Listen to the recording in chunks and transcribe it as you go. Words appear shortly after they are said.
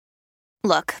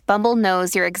Look, Bumble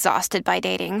knows you're exhausted by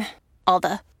dating. All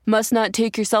the must not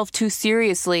take yourself too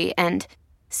seriously and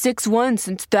 6'1"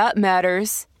 since that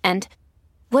matters. And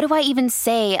what do I even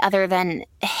say other than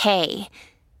hey?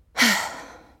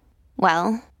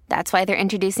 Well, that's why they're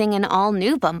introducing an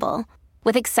all-new Bumble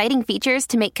with exciting features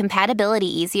to make compatibility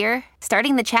easier,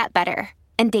 starting the chat better,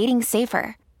 and dating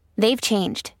safer. They've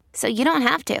changed, so you don't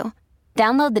have to.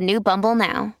 Download the new Bumble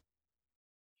now.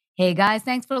 Hey guys,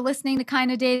 thanks for listening to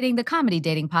Kinda Dating, the comedy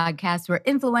dating podcast where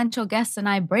influential guests and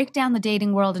I break down the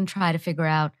dating world and try to figure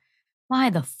out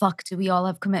why the fuck do we all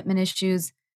have commitment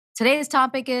issues. Today's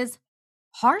topic is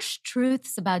harsh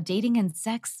truths about dating and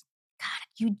sex. God,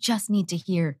 you just need to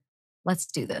hear. Let's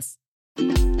do this.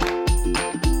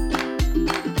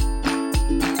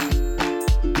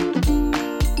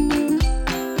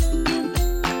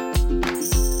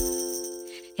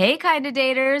 Hey, Kinda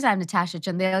Daters. I'm Natasha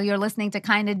Chandel. You're listening to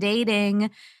Kinda Dating.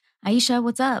 Aisha,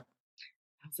 what's up?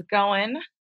 How's it going?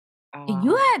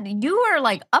 You were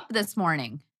like up this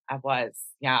morning. I was.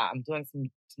 Yeah, I'm doing some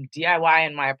DIY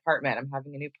in my apartment. I'm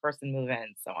having a new person move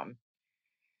in, and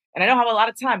I don't have a lot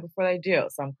of time before they do,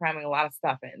 so I'm cramming a lot of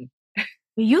stuff in.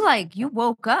 You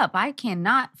woke up. I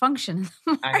cannot function.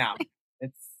 I know.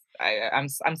 I'm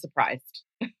surprised.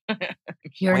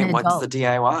 You're an What's adult. the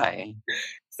DIY?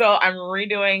 So I'm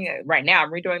redoing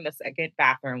the second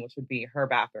bathroom, which would be her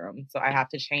bathroom. So I have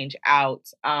to change out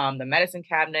the medicine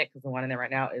cabinet because the one in there right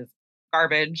now is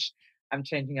garbage. I'm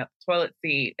changing out the toilet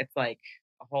seat. It's like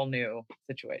a whole new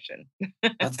situation.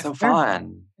 That's so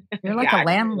fun. You're like Yeah, a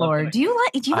landlord. Do you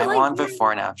I like want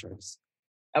before and afters.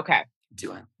 Okay.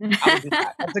 Do it. I'll do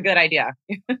that. That's a good idea.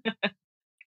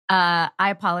 I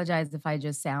apologize if I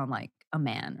just sound like a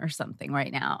man or something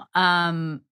right now.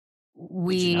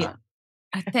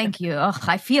 Thank you. Oh,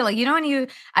 I feel like, when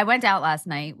I went out last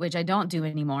night, which I don't do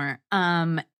anymore.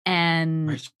 And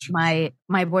my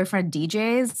boyfriend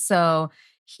DJs. So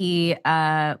he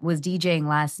was DJing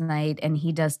last night and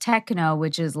he does techno,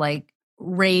 which is like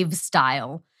rave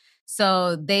style.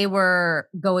 So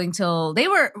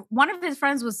one of his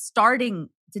friends was starting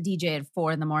to DJ at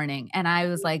 4 a.m. And I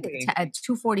was like, at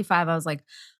 2:45, I was like,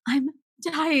 I'm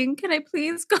dying. Can I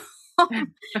please go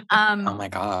home? Oh my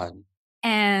God.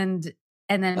 And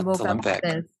then That's woke Olympic. up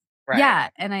with this. Right. Yeah.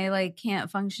 And I like can't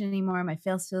function anymore. My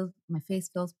face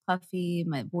feels puffy.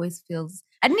 My voice feels,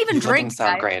 I didn't even You drink. doesn't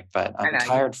sound guys. great, but I'm know.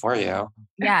 tired for you.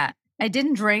 Yeah. I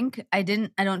didn't drink. I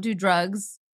don't do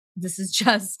drugs. This is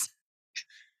just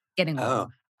getting old. Oh,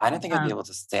 I don't think I'd be able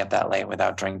to stay up that late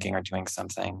without drinking or doing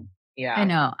something. Yeah. I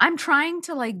know. I'm trying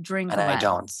to like drink And less. I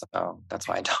don't, so that's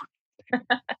why I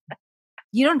don't.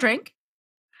 You don't drink?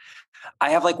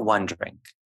 I have like one drink.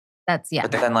 That's, yeah.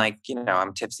 But then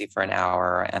I'm tipsy for an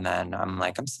hour and then I'm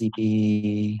like, I'm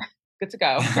sleepy. Good to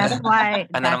go. That's why.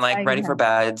 And then I'm like, ready for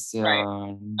bed soon.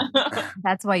 Right.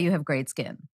 That's why you have great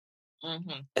skin.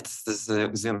 Mm-hmm. It's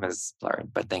the Zoom is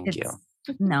blurred, but thank you.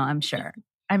 No, I'm sure.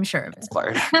 I'm sure of It's it.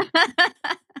 blurred.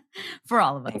 For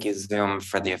all of us. Thank you, Zoom,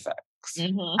 for the effects.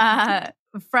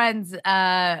 Mm-hmm. Friends,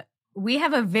 we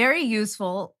have a very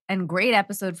useful and great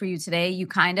episode for you today. You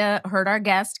kind of heard our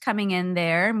guest coming in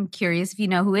there. I'm curious if you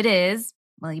know who it is.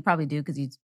 Well, you probably do because you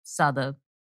saw the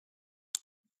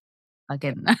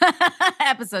fucking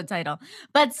episode title.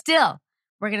 But still,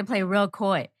 we're going to play real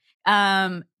coy.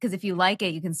 Because if you like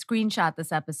it, you can screenshot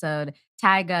this episode,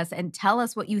 tag us, and tell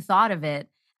us what you thought of it.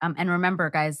 And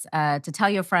remember, guys, to tell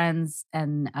your friends,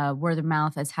 and word of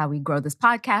mouth is how we grow this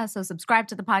podcast. So subscribe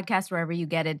to the podcast wherever you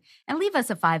get it and leave us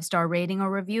a 5-star rating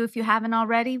or review if you haven't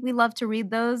already. We love to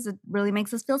read those. It really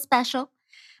makes us feel special.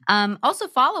 Also,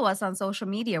 follow us on social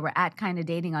media. We're at Kinda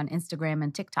Dating on Instagram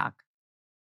and TikTok.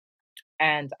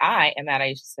 And I am at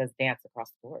Aisha Says Dance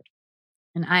across the board.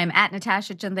 And I am at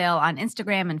Natasha Chandel on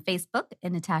Instagram and Facebook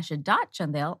and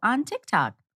Natasha.Chandel on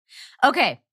TikTok.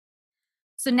 Okay.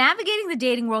 So navigating the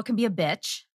dating world can be a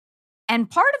bitch. And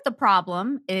part of the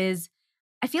problem is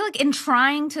I feel like in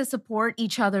trying to support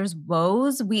each other's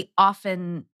woes, we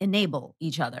often enable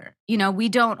each other. We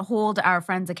don't hold our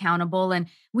friends accountable and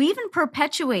we even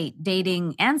perpetuate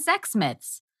dating and sex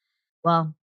myths.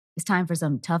 Well, it's time for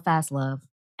some tough ass love.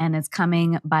 And it's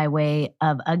coming by way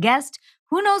of a guest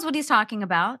who knows what he's talking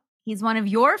about. He's one of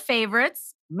your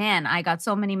favorites. Man, I got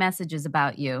so many messages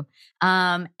about you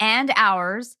and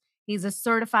ours. He's a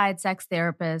certified sex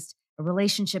therapist, a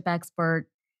relationship expert.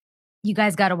 You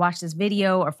guys got to watch this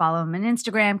video or follow him on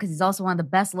Instagram because he's also one of the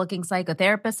best looking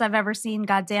psychotherapists I've ever seen.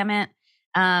 God damn it.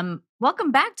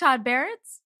 Welcome back, Todd Barrett.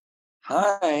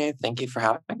 Hi, thank you for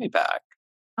having me back.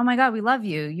 Oh my God, we love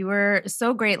you. You were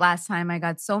so great last time. I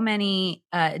got so many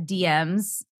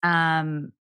DMs.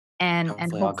 And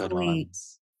Hopefully all good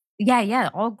ones. Yeah,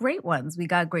 all great ones. We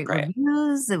got great Great.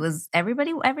 reviews. It was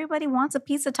everybody wants a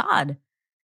piece of Todd.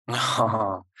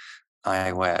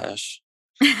 I wish.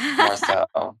 More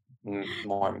so,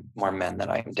 more men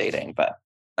that I'm dating, but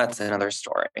that's another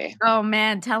story. Oh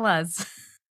man, tell us.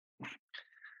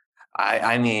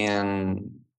 I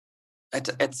mean,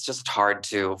 it's just hard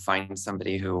to find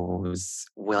somebody who's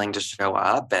willing to show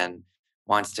up and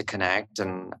wants to connect,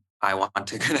 and I want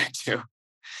to connect too,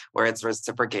 where it's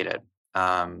reciprocated.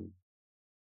 Not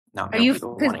Are no you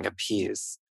people wanting a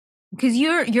piece. because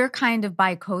you're kind of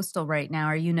bi-coastal right now.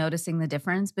 Are you noticing the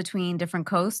difference between different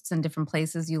coasts and different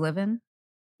places you live in?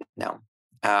 No.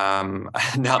 Now that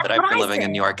That's I've what been I living in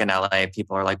said. New York and LA,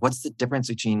 people are like, what's the difference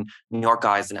between New York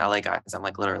guys and LA guys? I'm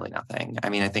like, literally nothing. I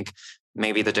mean, I think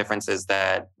maybe the difference is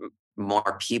that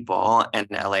more people in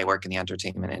LA work in the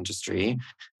entertainment industry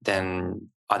than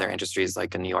other industries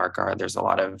like in New York are. There's a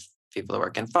lot of people that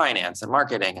work in finance and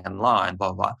marketing and law and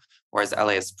blah, blah. Whereas LA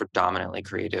is predominantly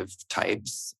creative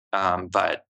types.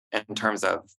 But in terms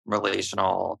of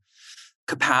relational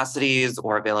capacities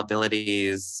or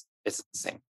availabilities, it's the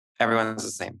same. Everyone's the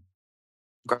same,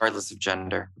 regardless of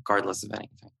gender, regardless of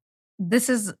anything. This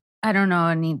is, I don't know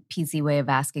any PC way of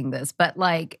asking this, but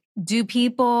like, do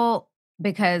people,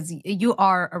 because you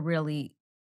are a really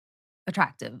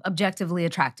attractive, objectively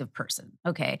attractive person,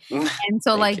 okay? And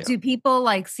so Thank like, you. do people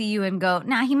like see you and go,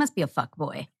 nah, he must be a fuck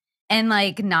boy, and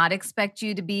like not expect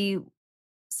you to be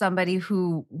somebody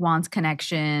who wants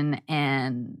connection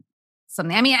and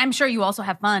something? I mean, I'm sure you also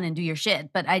have fun and do your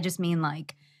shit, but I just mean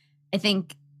like, I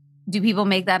think, do people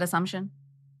make that assumption?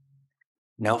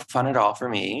 No fun at all for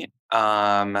me.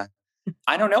 I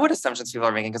don't know what assumptions people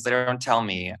are making because they don't tell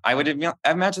me. I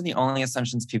imagine the only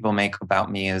assumptions people make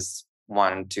about me is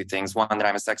one, two things. One, that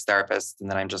I'm a sex therapist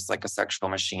and that I'm just like a sexual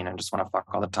machine and just want to fuck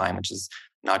all the time, which is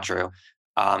not true.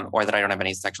 Or that I don't have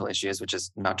any sexual issues, which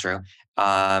is not true.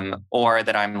 Or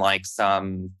that I'm like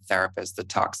some therapist that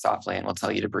talks softly and will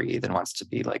tell you to breathe and wants to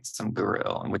be like some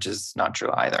guru, which is not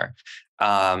true either.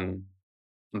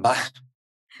 But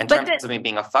in But terms of me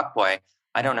being a fuckboy,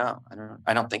 I don't know.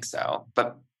 I don't think so.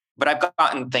 But I've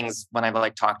gotten things when I've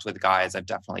like talked with guys, I've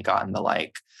definitely gotten the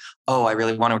like, oh, I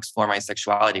really want to explore my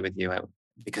sexuality with you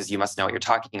because you must know what you're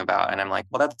talking about. And I'm like,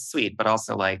 well, that's sweet, but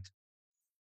also like,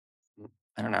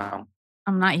 I don't know.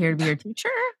 I'm not here to be your teacher.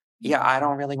 Yeah, I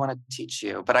don't really want to teach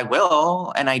you, but I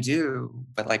will, and I do.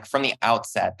 But like from the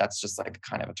outset, that's just like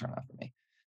kind of a turn off for me.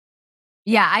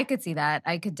 Yeah, I could see that.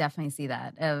 I could definitely see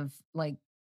that of like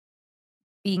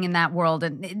being in that world.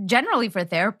 And generally for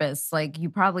therapists, like you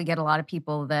probably get a lot of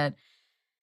people that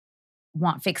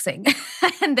want fixing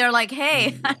and they're like,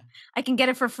 hey, Yeah. I can get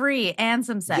it for free and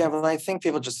some sex. Yeah, well, I think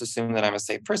people just assume that I'm a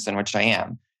safe person, which I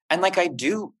am. And like I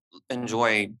do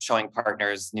enjoy showing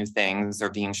partners new things or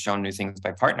being shown new things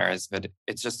by partners, but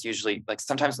it's just usually like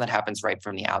sometimes when that happens right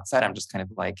from the outset, I'm just kind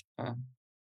of like,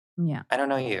 Yeah, I don't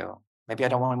know you. Maybe I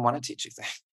don't want to teach you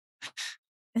things.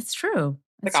 it's true.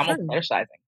 Like It's almost true. fetishizing.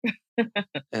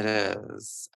 It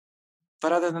is.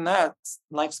 But other than that,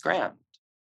 life's grand.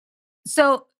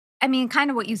 So, I mean,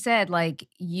 kind of what you said, like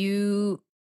people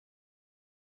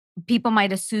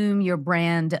might assume your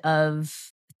brand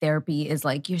of therapy is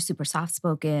like you're super soft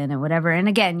spoken and whatever. And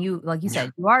again, you, like you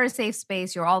said, you are a safe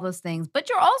space, you're all those things, but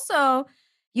you're also,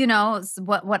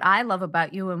 what I love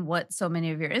about you and what so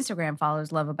many of your Instagram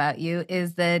followers love about you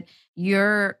is that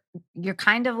you're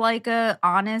kind of like a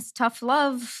honest, tough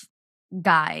love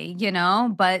guy,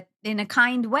 but in a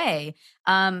kind way.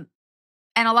 And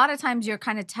a lot of times you're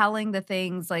kind of telling the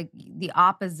things like the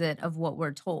opposite of what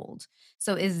we're told.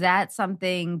 So is that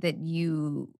something that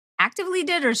you actively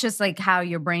did, or it's just like how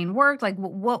your brain worked? Like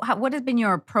what has been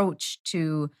your approach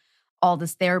to all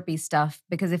this therapy stuff?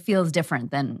 Because it feels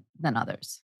different than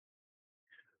others.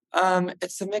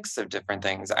 It's a mix of different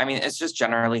things. I mean, it's just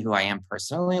generally who I am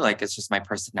personally. Like it's just my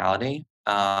personality.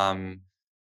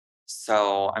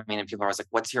 So, I mean, if people are always like,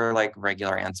 what's your like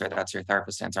regular answer? That's your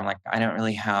therapist answer. I'm like, I don't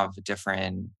really have a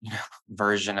different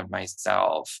version of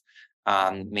myself.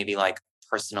 Maybe like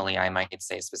personally, I might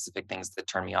say specific things that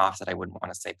turn me off that I wouldn't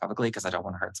want to say publicly because I don't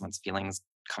want to hurt someone's feelings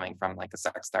coming from like a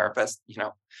sex therapist.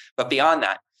 But beyond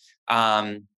that,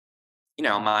 I'm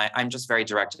just very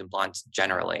direct and blunt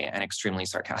generally and extremely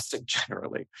sarcastic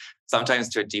generally, sometimes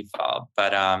to a default.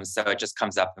 But so it just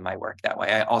comes up in my work that way.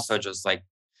 I also just like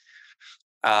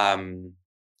I'm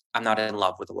not in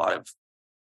love with a lot of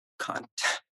content,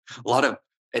 a lot of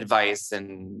advice,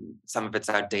 and some of it's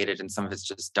outdated and some of it's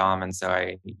just dumb. And so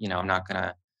I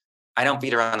don't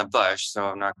beat around the bush. So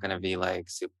I'm not gonna be like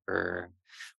super.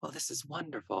 well, this is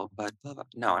wonderful, but blah, blah.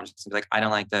 No, I'm just gonna be like, I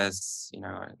don't like this,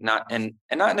 not and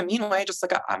not in a mean way, just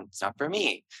like it's not for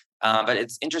me. But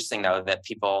it's interesting though that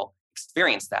people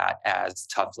experience that as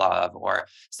tough love or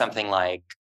something like,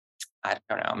 I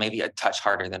don't know, maybe a touch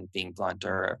harder than being blunt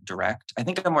or direct. I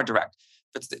think I'm more direct.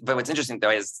 But what's interesting though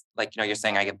is like, you're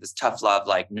saying I give this tough love,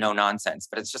 like no nonsense,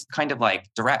 but it's just kind of like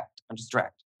direct. I'm just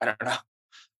direct. I don't know.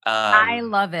 I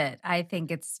Um, love it. I think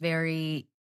it's very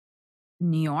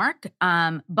New York.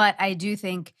 But I do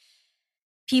think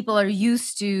people are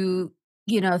used to,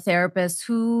 therapists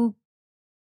who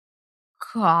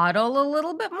coddle a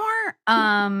little bit more.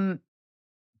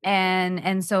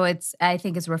 And so I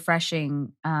think it's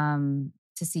refreshing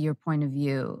to see your point of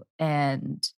view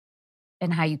and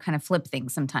how you kind of flip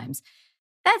things sometimes.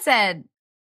 That said,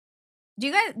 do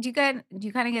you kind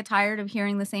of get tired of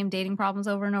hearing the same dating problems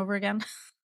over and over again?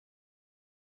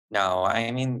 no,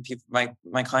 I mean,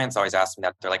 my clients always ask me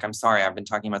that. They're like, I'm sorry, I've been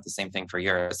talking about the same thing for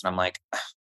years. And I'm like,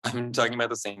 I've been talking about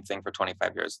the same thing for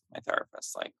 25 years with my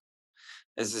therapist. Like,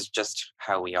 this is just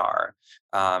how we are.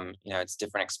 It's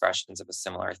different expressions of a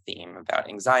similar theme about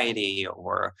anxiety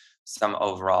or some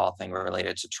overall thing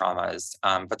related to traumas.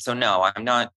 But so no, I'm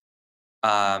not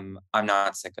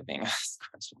sick of being asked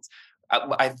questions.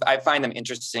 I find them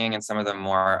interesting, and some of them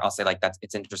more. I'll say like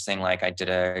it's interesting. Like I did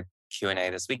a Q&A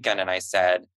this weekend, and I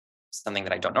said something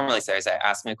that I don't normally say. I said,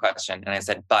 ask me a question, and I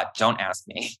said, but don't ask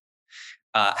me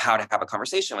how to have a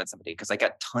conversation with somebody, because I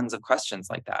get tons of questions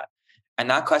like that. And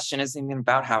that question isn't even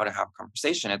about how to have a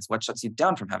conversation. It's what shuts you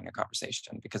down from having a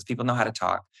conversation, because people know how to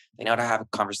talk. They know how to have a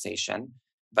conversation.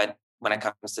 But when it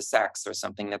comes to sex or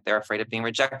something that they're afraid of being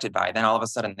rejected by, then all of a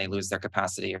sudden they lose their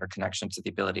capacity or connection to the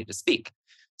ability to speak.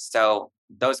 So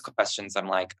those questions, I'm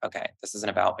like, okay, this isn't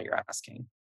about what you're asking,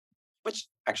 which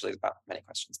actually is about many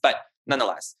questions. But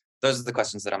nonetheless, those are the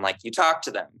questions that I'm like, you talk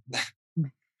to them.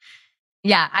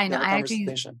 Yeah, I You know. have a I actually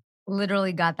conversation.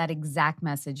 literally got that exact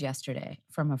message yesterday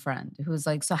from a friend who was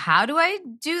like, "So how do I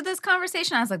do this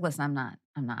conversation?" I was like, "Listen, I'm not,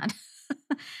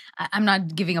 I'm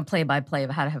not giving a play by play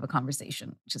of how to have a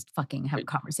conversation. Just fucking have a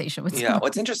conversation with Yeah, someone."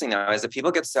 what's interesting though is that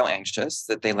people get so anxious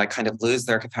that they like kind of lose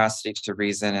their capacity to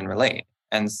reason and relate.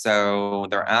 And so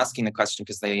they're asking the question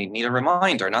because they need a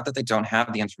reminder, not that they don't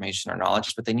have the information or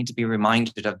knowledge, but they need to be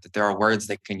reminded of that there are words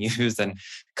they can use and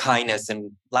kindness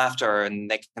and laughter,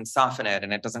 and they can soften it.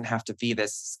 And it doesn't have to be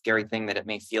this scary thing that it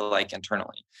may feel like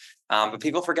internally. But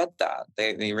people forget that.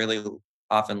 They really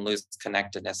often lose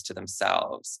connectedness to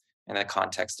themselves in the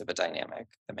context of a dynamic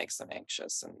that makes them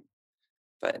anxious.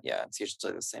 But yeah, it's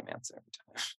usually the same answer every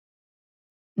time.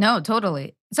 No,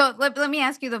 totally. So let me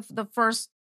ask you the first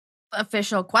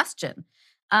official question.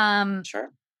 Um,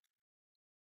 Sure.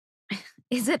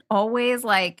 is it always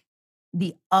like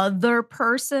the other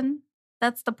person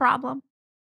that's the problem?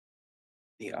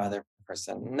 The other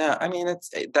person. No, I mean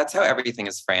that's how everything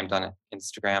is framed on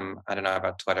Instagram. I don't know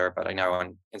about Twitter, but I know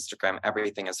on Instagram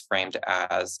everything is framed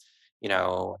as,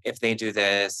 if they do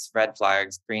this, red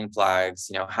flags, green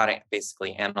flags, how to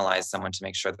basically analyze someone to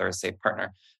make sure they're a safe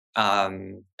partner.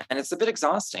 And it's a bit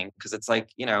exhausting because it's like,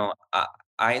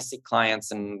 I see clients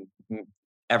and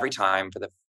every time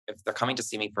if they're coming to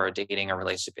see me for a dating or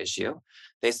relationship issue,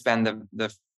 they spend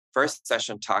the first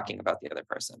session talking about the other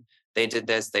person. They did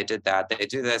this, they did that, they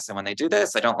do this. And when they do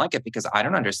this, I don't like it because I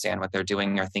don't understand what they're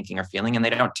doing or thinking or feeling. And they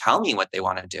don't tell me what they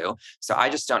want to do. So I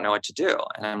just don't know what to do.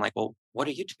 And I'm like, well, what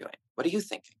are you doing? What are you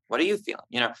thinking? What are you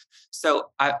feeling?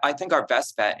 So I think our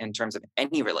best bet in terms of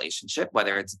any relationship,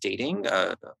 whether it's dating,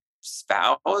 a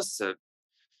spouse, a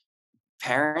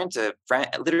parent, a friend,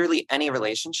 literally any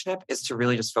relationship, is to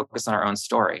really just focus on our own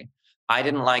story. I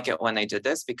didn't like it when they did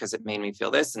this because it made me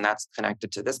feel this, and that's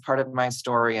connected to this part of my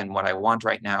story. And what I want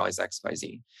right now is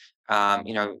XYZ.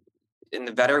 And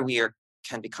the better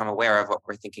can become aware of what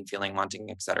we're thinking, feeling, wanting,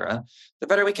 etc., the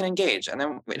better we can engage. And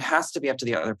then it has to be up to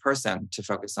the other person to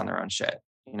focus on their own shit.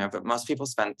 But most people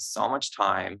spend so much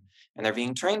time, and they're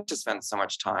being trained to spend so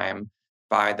much time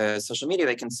by the social media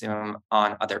they consume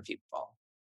on other people.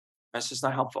 That's just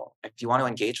not helpful. If you want to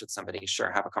engage with somebody,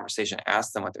 sure, have a conversation,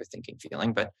 ask them what they're thinking,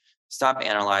 feeling, but stop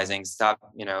analyzing, stop,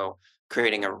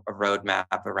 creating a roadmap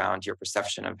around your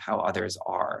perception of how others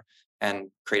are, and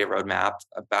create a roadmap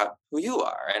about who you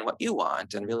are and what you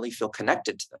want, and really feel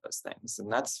connected to those things.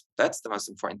 And that's the most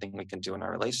important thing we can do in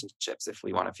our relationships if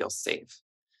we want to feel safe.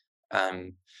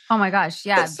 Um, Oh my gosh, but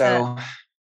yeah. so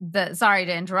The sorry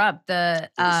to interrupt.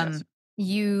 yes.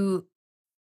 You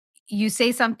you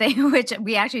say something which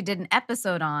we actually did an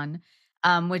episode on,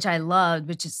 which I loved,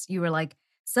 which is you were like,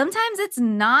 sometimes it's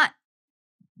not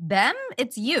them,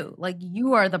 it's you. Like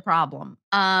you are the problem.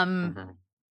 Mhm.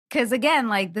 Because again,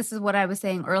 like this is what I was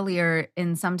saying earlier.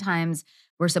 And sometimes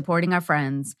we're supporting our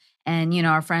friends, and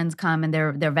our friends come and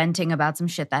they're venting about some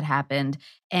shit that happened,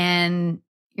 and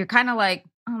you're kind of like,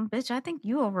 oh, bitch, I think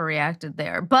you overreacted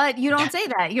there, but you don't say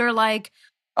that. You're like,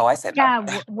 Oh, I said yeah,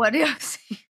 that. what else?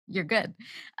 You're good.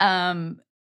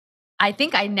 I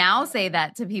think I now say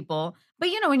that to people. But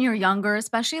when you're younger,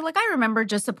 especially, like I remember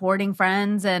just supporting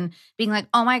friends and being like,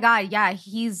 "Oh my god, yeah,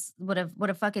 he's what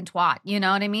a fucking twat." You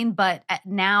know what I mean? But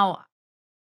now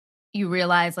you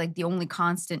realize like the only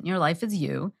constant in your life is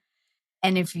you.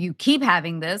 And if you keep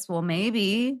having this, well,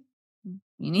 maybe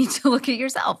you need to look at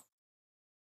yourself.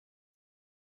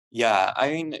 Yeah, I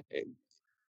mean,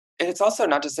 it's also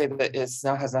not to say that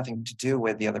has nothing to do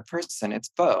with the other person. It's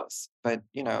both. But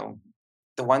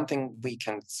the one thing we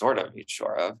can sort of be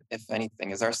sure of, if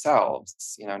anything, is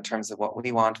ourselves. In terms of what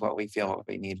we want, what we feel, what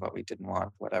we need, what we didn't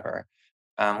want, whatever.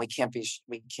 We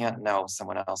can't know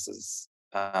someone else's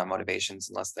motivations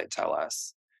unless they tell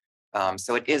us.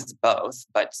 So it is both,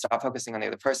 but stop focusing on the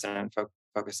other person and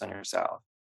focus on yourself.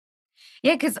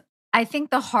 Yeah, because I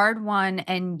think the hard one,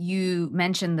 and you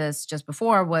mentioned this just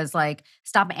before, was like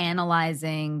stop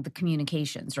analyzing the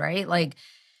communications, right? Like,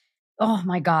 oh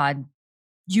my God,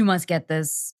 you must get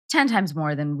this 10 times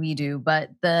more than we do. But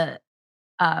the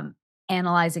um,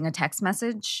 analyzing a text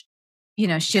message,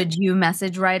 should you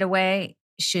message right away?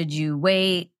 Should you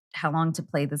wait? How long to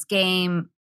play this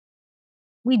game?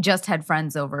 We just had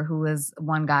friends over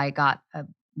one guy got a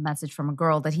message from a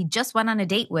girl that he just went on a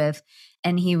date with.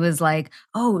 And he was like,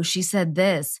 oh, she said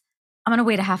this. I'm going to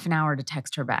wait a half an hour to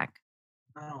text her back.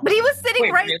 Oh. But he was sitting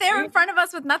Wait, right there really? in front of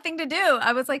us with nothing to do.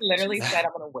 I was like, Literally "Jesus." said,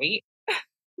 I'm going to wait.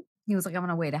 He was like, I'm going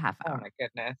to wait a half Oh hour. my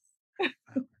goodness.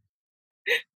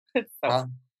 Well,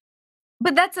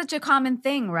 But that's such a common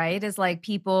thing, right? Is like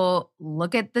people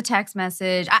look at the text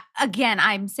message.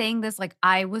 I'm saying this like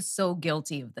I was so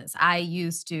guilty of this. I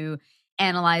used to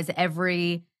analyze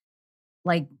every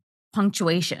like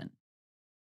punctuation.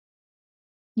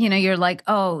 You're like,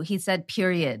 oh, he said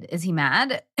period. Is he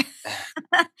mad?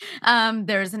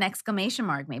 There's an exclamation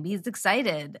mark. Maybe he's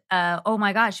excited. Oh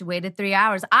my gosh, you waited 3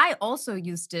 hours. I also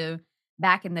used to,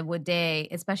 back in the wood day,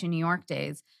 especially New York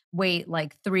days, wait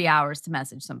like 3 hours to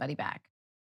message somebody back.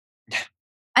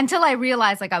 Until I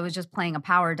realized like I was just playing a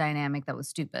power dynamic that was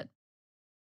stupid.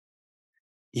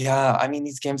 yeah, I mean,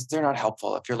 these games, they're not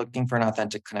helpful. If you're looking for an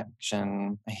authentic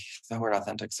connection, the word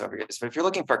authentic so overused, but if you're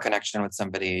looking for a connection with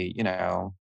somebody, you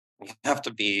have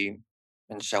to be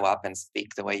and show up and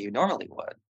speak the way you normally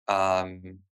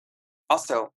would.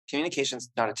 Also, communication's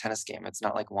not a tennis game. It's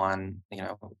not like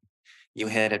you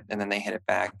hit it and then they hit it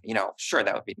back. Sure,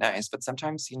 that would be nice, but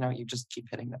sometimes, you just keep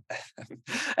hitting them.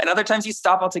 And other times you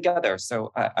stop altogether.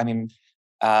 So, I mean,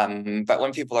 but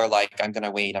when people are like, I'm going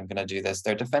to wait, I'm going to do this,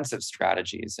 they're defensive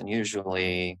strategies, and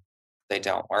usually they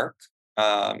don't work.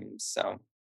 So,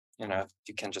 if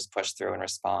you can just push through and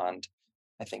respond,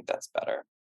 I think that's better.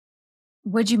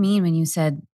 What'd you mean when you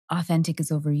said authentic is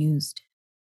overused?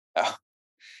 Oh,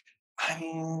 I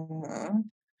mean,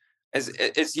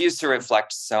 it's used to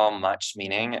reflect so much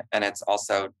meaning, and it's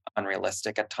also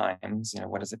unrealistic at times.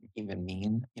 What does it even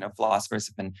mean? Philosophers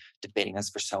have been debating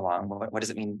this for so long. What does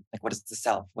it mean? Like, what is the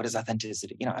self? What is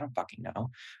authenticity? I don't fucking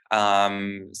know.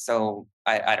 So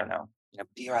I don't know.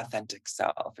 Be your authentic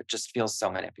self. It just feels so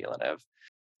manipulative.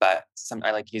 But I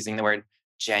like using the word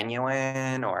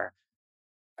genuine, or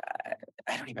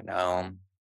I don't even know.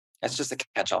 It's just a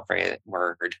catch-all phrase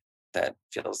word that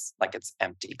feels like it's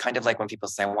empty. Kind of like when people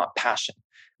say, I want passion.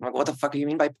 I'm like, what the fuck do you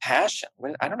mean by passion?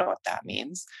 I don't know what that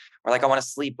means. Or like, I want to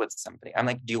sleep with somebody. I'm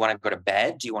like, do you want to go to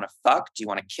bed? Do you want to fuck? Do you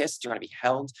want to kiss? Do you want to be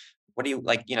held? What do you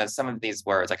like? Some of these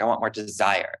words, like, I want more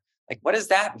desire. Like, what does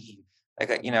that mean?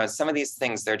 Like, some of these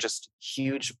things, they're just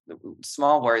huge,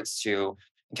 small words to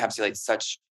encapsulate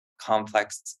such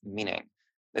complex meaning.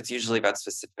 It's usually about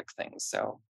specific things.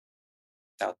 So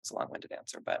that was a long-winded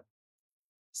answer, but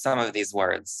some of these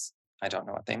words, I don't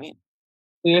know what they mean.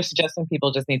 We were suggesting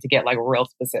people just need to get like real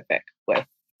specific with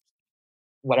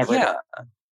whatever it is. Yeah.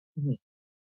 Mhm.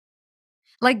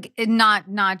 Like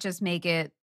not just make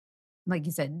it, like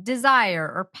you said, desire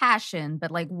or passion, but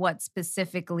like what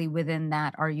specifically within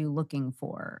that are you looking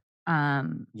for?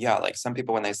 Yeah, like some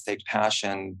people, when they say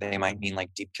passion, they might mean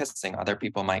like deep kissing. Other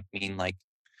people might mean like,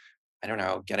 I don't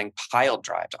know, getting pile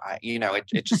drived.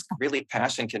 It just really,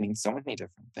 passion can mean so many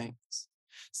different things.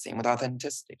 Same with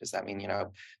authenticity. Does that mean,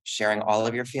 sharing all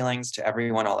of your feelings to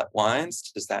everyone all at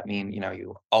once? Does that mean,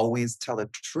 you always tell the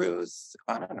truth?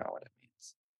 I don't know what it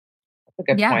means. That's a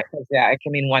good Yeah. point. 'Cause, yeah, it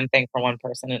can mean one thing for one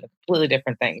person and a completely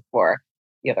different thing for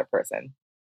the other person.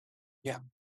 Yeah.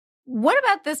 What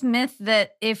about this myth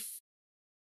that if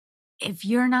if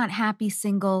you're not happy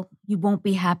single, you won't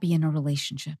be happy in a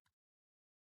relationship.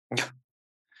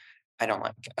 I don't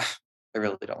like it. I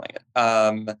really don't like it.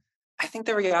 I think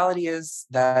the reality is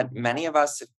that many of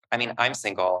us, I mean, I'm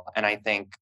single, and I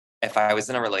think if I was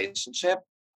in a relationship,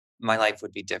 my life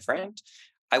would be different.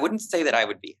 I wouldn't say that I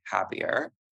would be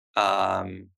happier,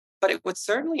 um, but it would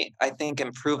certainly, I think,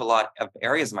 improve a lot of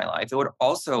areas of my life. It would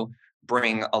also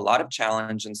bring a lot of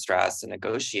challenge and stress and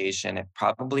negotiation. It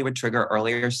probably would trigger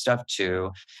earlier stuff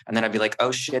too. And then I'd be like,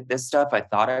 oh shit, this stuff, I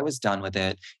thought I was done with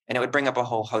it. And it would bring up a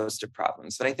whole host of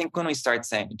problems. But I think when we start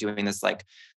saying doing this like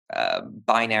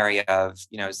binary of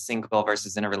single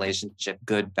versus in a relationship,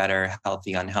 good, better,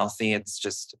 healthy, unhealthy, it's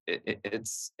just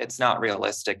it's not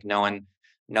realistic. No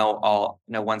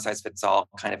one size fits all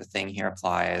kind of a thing here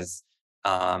applies.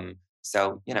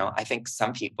 So I think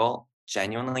some people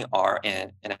genuinely are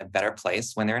in a better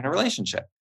place when they're in a relationship.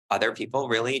 Other people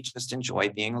really just enjoy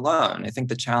being alone. I think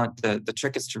the challenge, the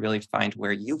trick is to really find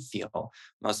where you feel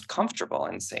most comfortable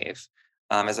and safe,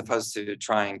 as opposed to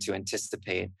trying to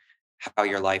anticipate how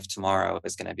your life tomorrow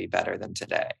is going to be better than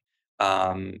today.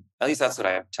 At least that's what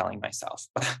I'm telling myself,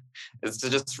 is to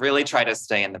just really try to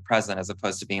stay in the present as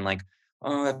opposed to being like,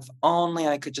 oh, if only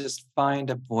I could just find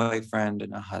a boyfriend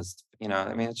and a husband.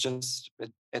 I mean,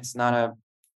 it's not a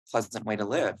pleasant way to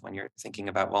live when you're thinking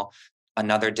about, well,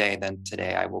 another day than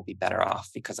today, I will be better off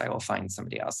because I will find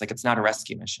somebody else. Like it's not a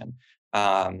rescue mission.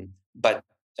 But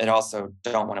it also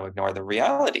don't want to ignore the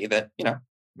reality that,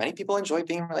 many people enjoy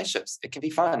being in relationships. It can be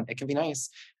fun. It can be nice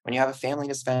when you have a family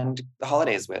to spend the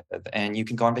holidays with and you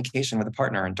can go on vacation with a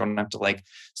partner and don't have to like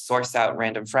source out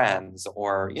random friends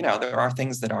or, there are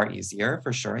things that are easier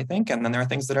for sure, I think. And then there are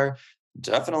things that are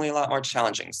definitely a lot more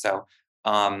challenging. So,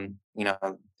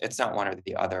 it's not one or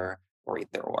the other or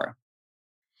either or.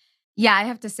 Yeah, I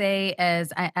have to say,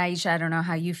 as Aisha, I don't know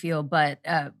how you feel, but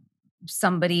I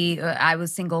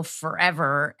was single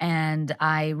forever, and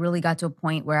I really got to a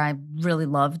point where I really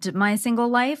loved my single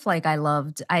life. Like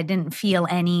I didn't feel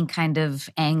any kind of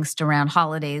angst around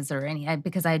holidays or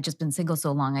because I had just been single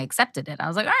so long. I accepted it. I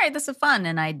was like, all right, this is fun,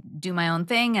 and I do my own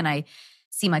thing, and I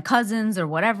see my cousins or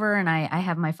whatever, and I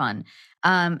have my fun.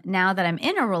 Now that I'm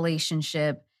in a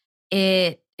relationship,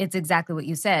 it's exactly what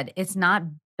you said. It's not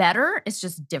better, it's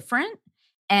just different.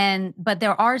 But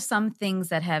there are some things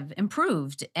that have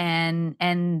improved, and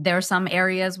there are some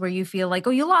areas where you feel like,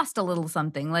 oh, you lost a little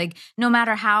something. Like no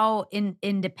matter how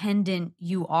independent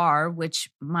you are, which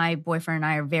my boyfriend and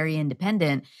I are very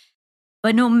independent,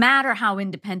 but no matter how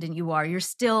independent you are, you're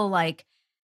still like,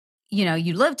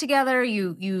 you live together,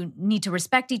 you need to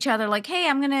respect each other. Like, hey,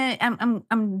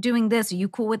 I'm doing this. Are you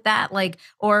cool with that? Like,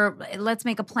 or let's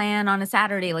make a plan on a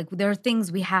Saturday. Like, there are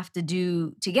things we have to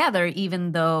do together,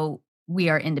 even though we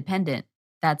are independent.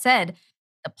 That said,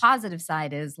 the positive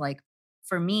side is like,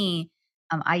 for me,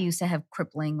 I used to have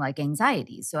crippling like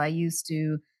anxiety. So I used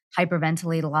to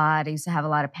hyperventilate a lot. I used to have a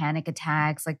lot of panic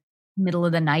attacks, like middle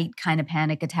of the night kind of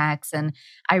panic attacks. And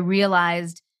I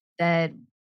realized that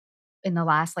in the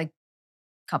last like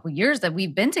couple years that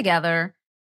we've been together,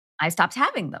 I stopped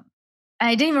having them. And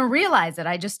I didn't even realize it.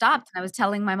 I just stopped. And I was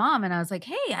telling my mom, and I was like,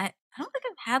 hey, I don't think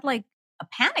I've had like a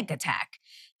panic attack.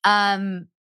 Um,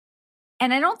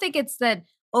 and I don't think it's that,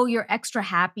 oh, you're extra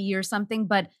happy or something,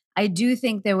 but I do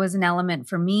think there was an element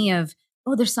for me of,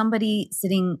 oh, there's somebody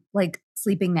sitting, like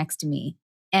sleeping next to me.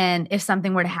 And if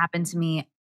something were to happen to me,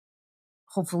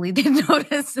 hopefully they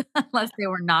notice unless they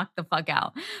were knocked the fuck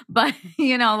out. But,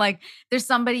 like there's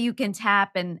somebody you can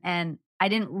tap, and I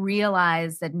didn't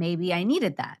realize that maybe I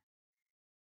needed that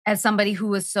as somebody who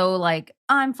was so like,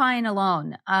 "Oh, I'm fine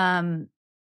alone."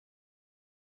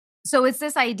 So it's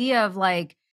this idea of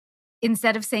like,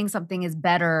 instead of saying something is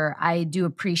better, I do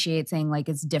appreciate saying like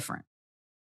it's different.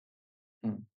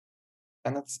 Mm.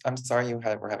 And I'm sorry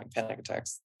we're having panic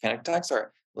attacks. Panic attacks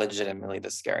are legitimately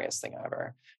the scariest thing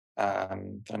ever.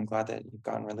 But I'm glad that you've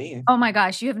gotten relief. Oh my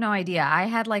gosh, you have no idea. I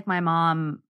had like my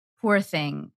mom, poor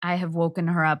thing. I have woken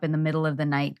her up in the middle of the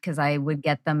night because I would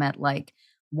get them at like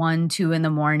 1, 2 in the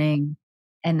morning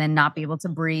and then not be able to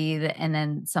breathe. And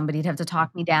then somebody'd have to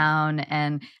talk me down.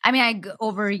 And I mean,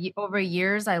 over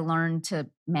years, I learned to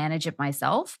manage it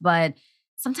myself. But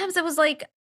sometimes it was like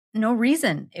no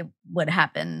reason it would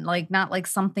happen. Like, not like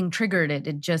something triggered it.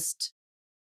 It just,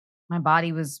 my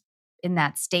body was in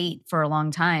that state for a long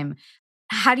time.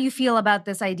 How do you feel about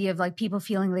this idea of like people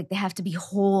feeling like they have to be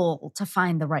whole to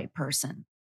find the right person?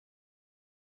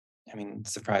 I mean,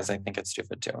 surprise, I think it's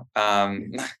stupid too.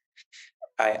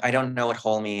 I don't know what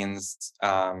whole means.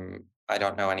 I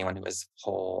don't know anyone who is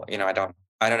whole. I don't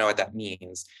know what that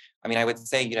means. I mean, I would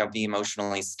say, be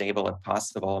emotionally stable if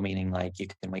possible, meaning like you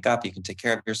can wake up, you can take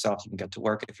care of yourself, you can get to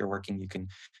work. If you're working, you can,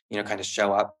 kind of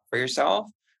show up for yourself.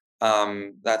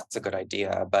 That's a good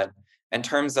idea. But in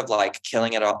terms of like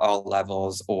killing at all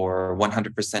levels or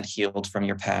 100% healed from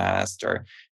your past, or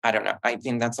I don't know, I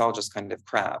think that's all just kind of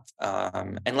crap.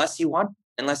 Unless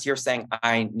you're saying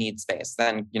I need space,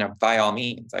 then, by all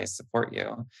means, I support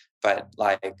you. But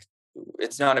like,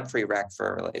 it's not a prereq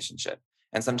for a relationship.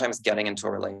 And sometimes getting into a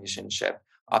relationship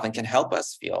often can help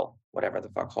us feel whatever the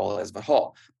fuck whole is, but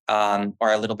whole,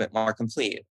 or a little bit more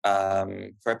complete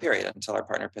for a period until our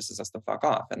partner pisses us the fuck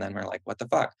off. And then we're like, what the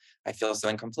fuck? I feel so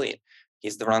incomplete.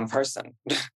 He's the wrong person.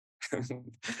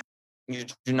 You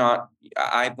do not,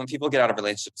 when people get out of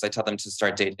relationships, I tell them to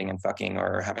start dating and fucking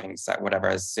or having sex, whatever,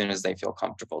 as soon as they feel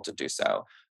comfortable to do so,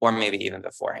 or maybe even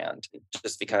beforehand.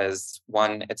 Just because,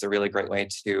 one, it's a really great way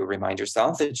to remind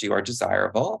yourself that you are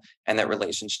desirable and that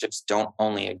relationships don't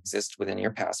only exist within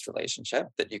your past relationship,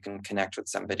 that you can connect with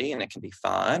somebody and it can be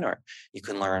fun, or you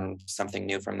can learn something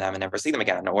new from them and never see them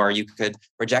again, or you could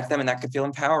reject them and that could feel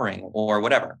empowering, or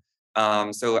whatever.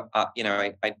 I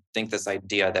think this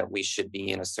idea that we should be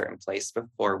in a certain place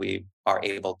before we are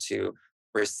able to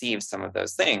receive some of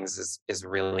those things is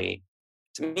really,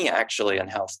 to me, actually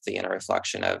unhealthy and a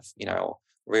reflection of,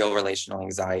 real relational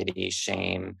anxiety,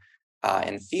 shame,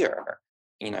 and fear.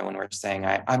 When we're saying,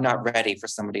 I'm not ready for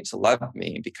somebody to love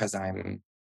me because I'm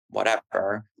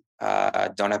whatever,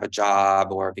 don't have a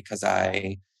job, or because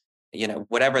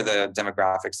whatever the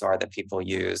demographics are that people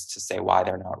use to say why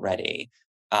they're not ready.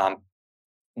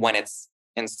 When it's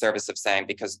in service of saying,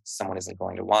 because someone isn't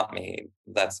going to want me,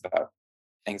 that's about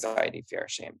anxiety, fear,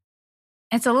 shame.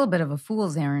 It's a little bit of a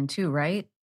fool's errand too, right?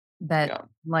 That Yeah.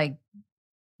 like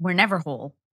we're never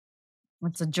whole.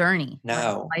 It's a journey.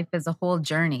 No. Life is a whole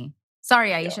journey.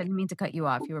 Sorry, Aisha, Yeah. I didn't mean to cut you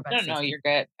off. You were about No, to say no, something. you're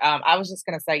good. I was just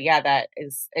gonna say, yeah,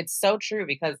 it's so true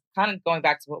because kind of going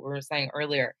back to what we were saying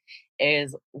earlier,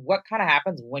 is what kind of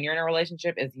happens when you're in a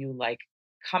relationship is you like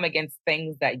come against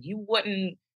things that you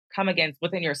wouldn't come against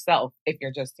within yourself if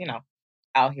you're just,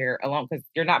 out here alone because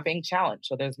you're not being challenged.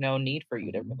 So there's no need for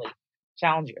you to really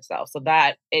challenge yourself. So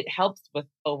that it helps with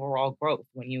overall growth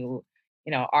when you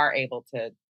are able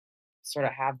to sort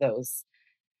of have those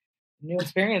new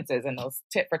experiences and those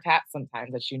tit for tat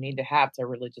sometimes that you need to have to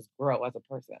really just grow as a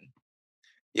person.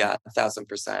 Yeah,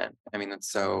 1,000%. I mean,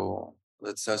 that's so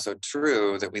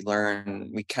true that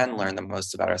we can learn the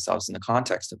most about ourselves in the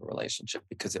context of a relationship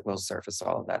because it will surface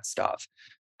all of that stuff.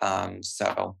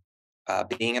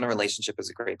 Being in a relationship is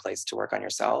a great place to work on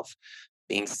yourself.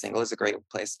 Being single is a great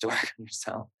place to work on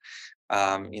yourself.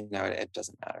 It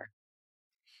doesn't matter.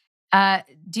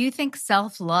 Do you think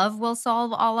self-love will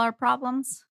solve all our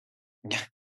problems?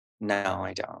 No,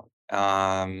 I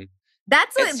don't.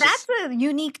 That's It's just, a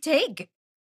unique take.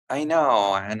 I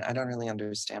know, and I don't really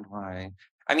understand why.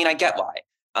 I mean, I get why.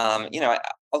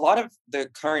 A lot of the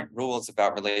current rules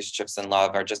about relationships and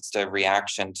love are just a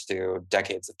reaction to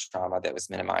decades of trauma that was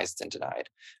minimized and denied.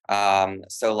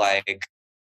 So, like,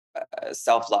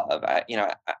 self-love,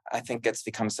 I think it's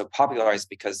become so popularized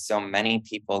because so many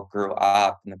people grew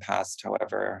up in the past,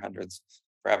 however, hundreds,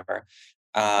 forever,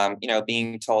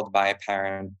 being told by a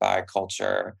parent, by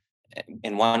culture,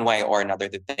 in one way or another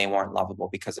that they weren't lovable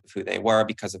because of who they were,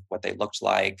 because of what they looked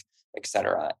like,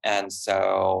 etc. And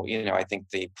so, I think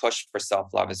the push for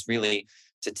self-love is really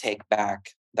to take back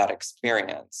that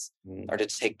experience, or to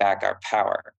take back our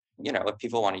power. If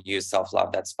people want to use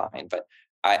self-love, that's fine. But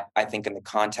I think in the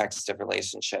context of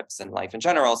relationships and life in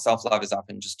general, self-love is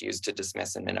often just used to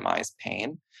dismiss and minimize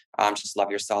pain. Just love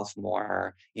yourself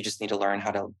more. You just need to learn how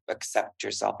to accept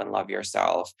yourself and love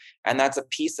yourself. And that's a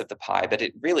piece of the pie, but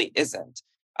it really isn't.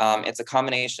 It's a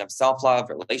combination of self-love,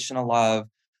 relational love,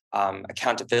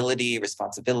 accountability,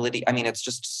 responsibility. I mean, it's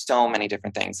just so many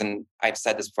different things. And I've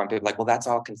said this before, and people are like, well, that's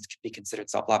all can be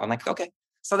considered self-love. I'm like, okay,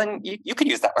 so then you could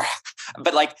use that word.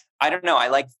 But like, I don't know.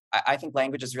 I think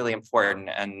language is really important.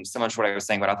 And so much what I was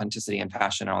saying about authenticity and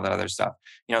passion and all that other stuff,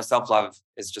 self-love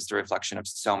is just a reflection of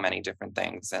so many different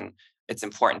things. And it's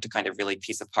important to kind of really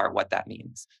piece apart what that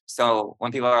means. So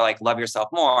when people are like, love yourself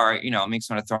more, it makes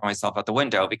me want to throw myself out the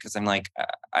window because I'm like,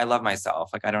 I love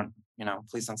myself. Like, I don't,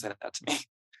 please don't say that to me.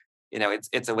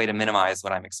 It's a way to minimize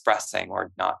what I'm expressing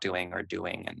or not doing or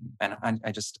doing. And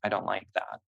I don't like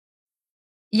that.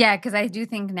 Yeah, because I do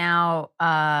think now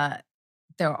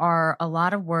there are a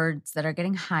lot of words that are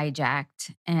getting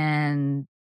hijacked, and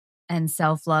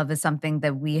self-love is something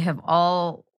that we have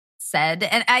all said.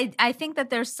 And I think that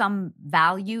there's some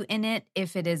value in it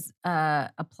if it is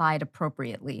applied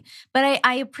appropriately. But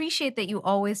I appreciate that you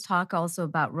always talk also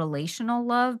about relational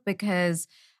love, because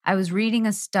I was reading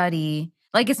a study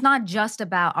Like, it's not just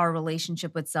about our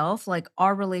relationship with self, like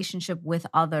our relationship with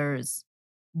others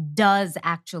does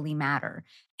actually matter.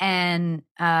 And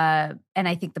I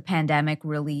think the pandemic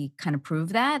really kind of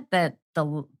proved that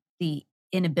the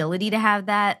inability to have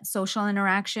that social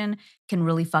interaction can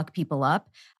really fuck people up.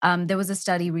 There was a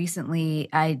study recently,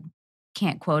 I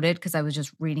can't quote it because I was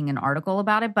just reading an article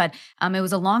about it, but it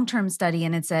was a long-term study,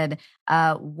 and it said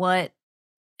what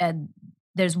uh,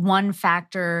 there's one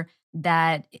factor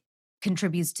that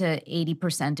contributes to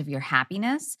 80% of your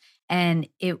happiness, and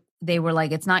they were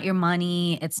like, it's not your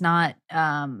money, it's not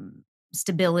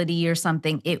stability or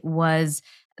something, it was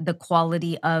the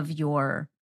quality of your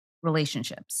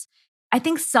relationships. I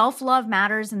think self-love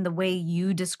matters in the way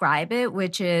you describe it,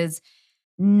 which is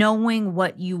knowing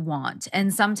what you want.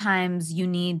 And sometimes you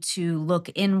need to look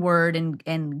inward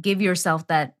and give yourself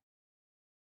that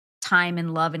time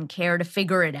and love and care to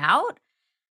figure it out.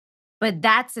 But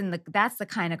that's the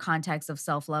kind of context of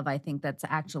self-love I think that's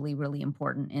actually really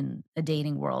important in a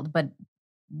dating world. But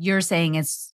you're saying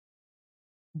it's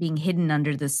being hidden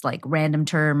under this like random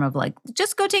term of like,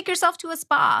 just go take yourself to a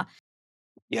spa.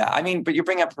 Yeah, I mean, but you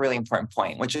bring up a really important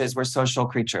point, which is we're social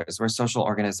creatures, we're social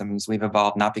organisms. We've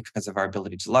evolved not because of our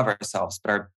ability to love ourselves,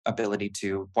 but our ability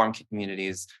to form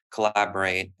communities,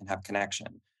 collaborate, and have connection.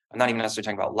 I'm not even necessarily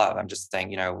talking about love. I'm just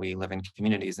saying, we live in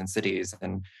communities and cities,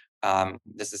 and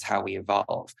this is how we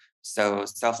evolve. So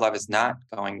self-love is not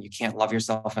you can't love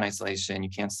yourself in isolation. You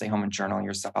can't stay home and journal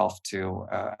yourself to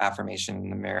affirmation in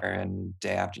the mirror and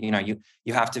day after.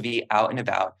 You have to be out and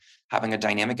about, having a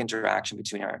dynamic interaction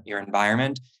between your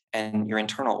environment and your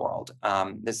internal world.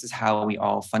 This is how we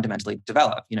all fundamentally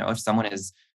develop. If someone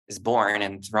is born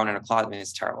and thrown in a closet, I mean,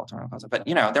 it's terrible, thrown in a closet, but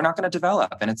they're not going to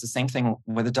develop. And it's the same thing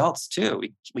with adults too.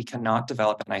 We cannot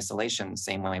develop in isolation the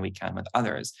same way we can with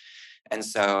others. And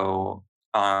so,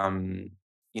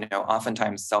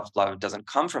 oftentimes self-love doesn't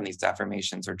come from these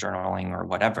affirmations or journaling or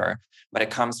whatever, but it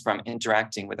comes from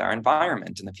interacting with our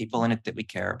environment and the people in it that we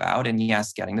care about. And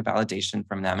yes, getting the validation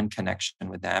from them and connection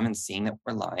with them and seeing that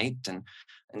we're liked and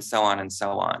so on and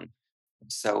so on.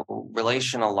 So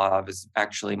relational love is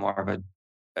actually more of a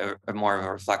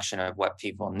reflection of what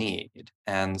people need.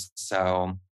 And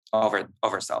so over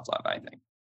self-love, I think.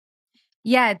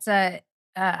 Yeah,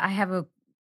 I have a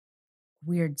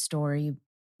weird story,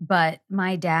 but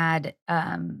my dad,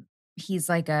 he's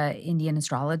like a Indian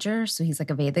astrologer, so he's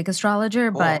like a Vedic astrologer,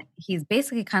 but Cool. he's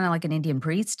basically kind of like an Indian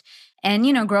priest.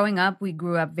 And growing up, we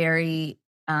grew up very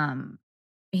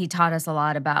he taught us a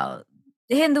lot about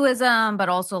Hinduism, but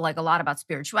also like a lot about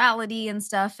spirituality and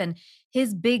stuff. And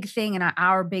his big thing and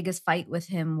our biggest fight with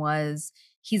him was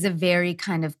he's a very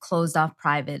kind of closed off,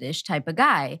 private-ish type of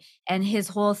guy. And his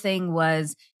whole thing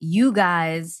was, you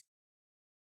guys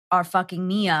are fucking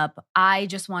me up. I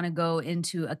just want to go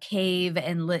into a cave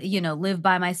and live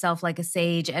by myself like a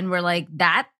sage. And we're like,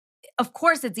 that of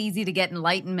course it's easy to get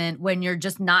enlightenment when you're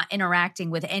just not interacting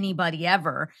with anybody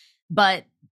ever, but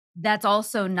that's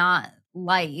also not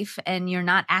life, and you're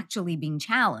not actually being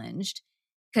challenged,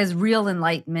 because real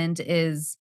enlightenment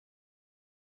is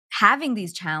having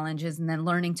these challenges and then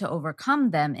learning to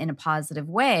overcome them in a positive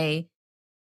way.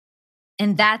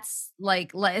 And that's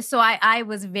so I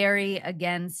was very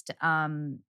against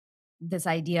this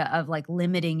idea of like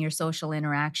limiting your social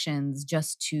interactions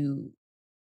just to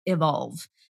evolve.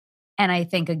 And I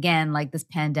think again, like this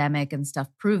pandemic and stuff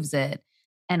proves it,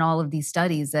 and all of these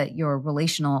studies, that your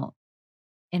relational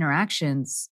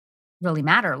interactions really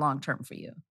matter long term for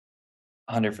you.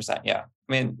 100%. Yeah.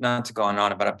 I mean, not to go on and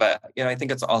on about it, but I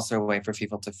think it's also a way for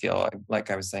people to feel like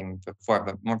I was saying before,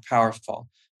 but more powerful,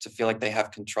 to feel like they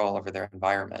have control over their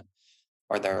environment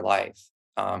or their life.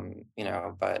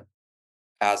 But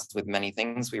as with many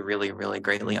things, we really, really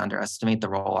greatly underestimate the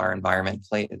role our environment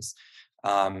plays,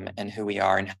 and who we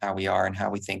are and how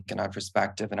we think and our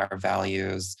perspective and our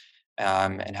values,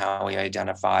 and how we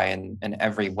identify in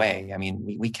every way. I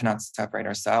mean, we cannot separate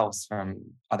ourselves from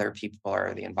other people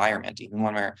or the environment. Even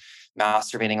when we're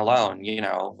masturbating alone,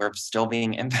 we're still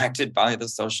being impacted by the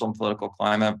social and political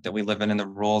climate that we live in and the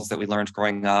rules that we learned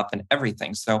growing up and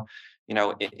everything. So,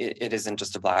 it isn't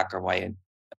just a black or white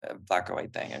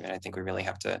thing. I mean, I think we really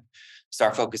have to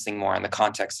start focusing more on the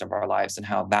context of our lives and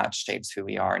how that shapes who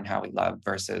we are and how we love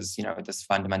versus, this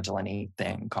fundamental innate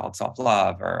thing called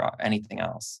self-love or anything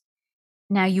else.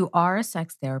 Now, you are a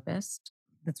sex therapist.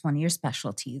 That's one of your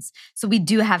specialties. So we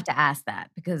do have to ask that,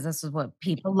 because this is what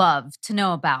people love to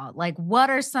know about. Like, what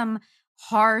are some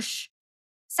harsh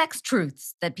sex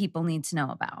truths that people need to know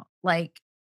about? Like,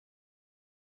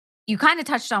 you kind of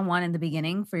touched on one in the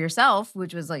beginning for yourself,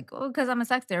 which was like, oh, because I'm a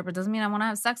sex therapist doesn't mean I want to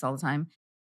have sex all the time.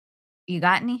 You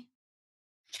got any?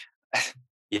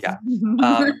 Yeah.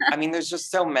 I mean, there's just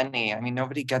so many. I mean,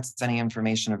 nobody gets any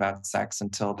information about sex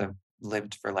until they've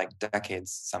lived for like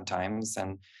decades sometimes.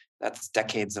 And that's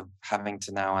decades of having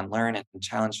to now unlearn and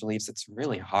challenge beliefs. It's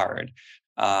really hard.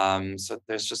 So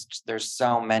there's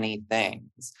so many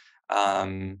things.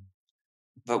 Um,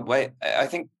 but what I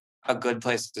think a good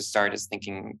place to start is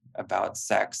thinking about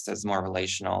sex as more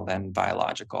relational than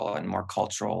biological and more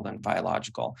cultural than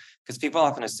biological. Because people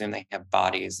often assume they have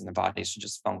bodies and the bodies should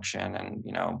just function and,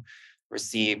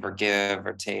 receive or give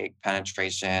or take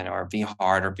penetration or be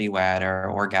hard or be wet or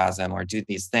orgasm or do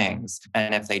these things.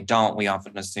 And if they don't, we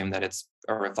often assume that it's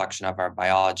a reflection of our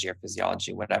biology or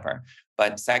physiology, whatever.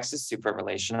 But sex is super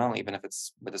relational, even if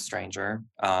it's with a stranger.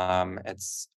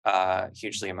 It's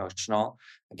hugely emotional.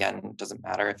 Again, it doesn't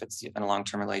matter if it's in a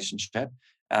long-term relationship.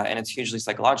 And it's hugely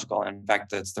psychological. In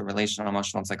fact, it's the relational,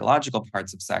 emotional, and psychological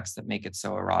parts of sex that make it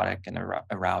so erotic and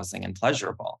arousing and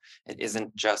pleasurable. It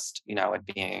isn't just, it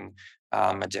being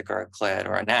a dick or a clit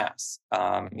or an ass.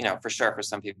 For sure, for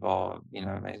some people,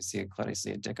 I see a clit, I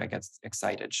see a dick, I get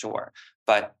excited, sure.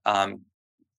 But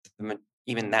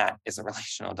even that is a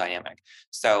relational dynamic.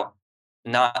 So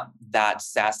not that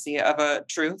sassy of a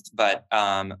truth, but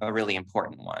a really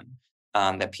important one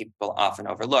that people often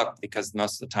overlook, because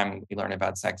most of the time we learn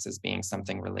about sex as being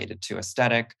something related to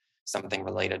aesthetic, something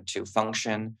related to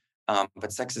function.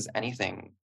 But sex is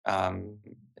anything,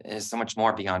 is so much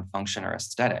more beyond function or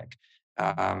aesthetic.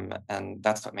 And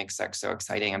that's what makes sex so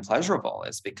exciting and pleasurable,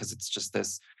 is because it's just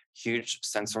this huge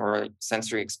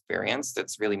sensory experience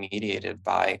that's really mediated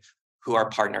by who our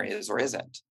partner is or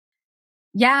isn't.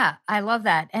 Yeah, I love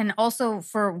that. And also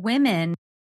for women,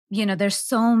 there's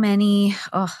so many,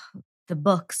 the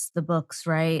books,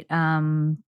 right?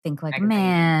 Think like Magazines.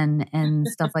 Man and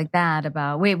stuff like that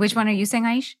about, wait, which one are you saying,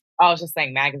 Aish? I was just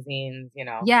saying magazines, is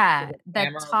Yeah, it that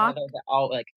Glamour, one of talk those that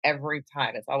all like every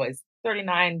time it's always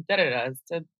 39 da-da-das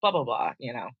to blah blah blah.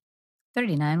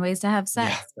 39 ways to have Yeah.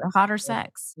 sex, or hotter Yeah.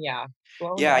 sex. Yeah.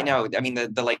 Slow Yeah, I down. know. I mean,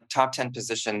 the like top 10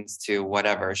 positions to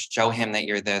whatever, show him that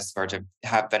you're this, or to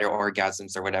have better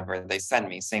orgasms or whatever they send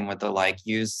me. Same with the like,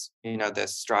 use, the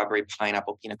strawberry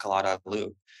pineapple pina colada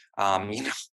lube.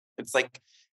 It's like,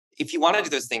 if you want to do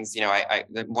those things,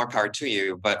 more power to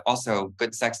you, but also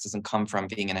good sex doesn't come from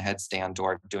being in a headstand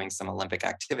or doing some Olympic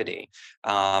activity.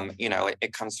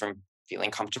 It comes from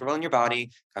feeling comfortable in your body,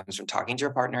 comes from talking to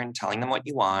your partner and telling them what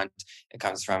you want. It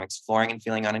comes from exploring and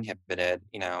feeling uninhibited.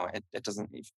 It doesn't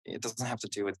have to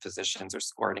do with positions or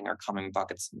squirting or coming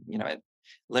buckets. It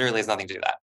literally has nothing to do with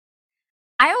that.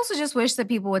 I also just wish that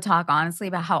people would talk honestly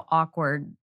about how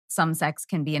awkward some sex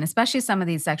can be, and especially some of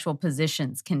these sexual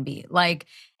positions can be. Like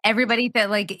everybody that,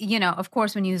 like, of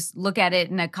course, when you look at it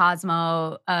in a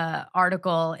Cosmo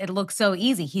article, it looks so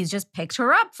easy. He's just picked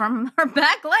her up from her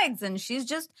back legs and she's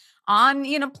just on,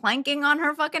 planking on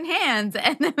her fucking hands.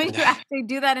 And then when you actually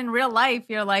do that in real life,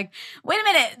 you're like, wait a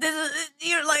minute,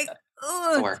 you're like,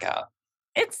 It's a workout.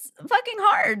 it's fucking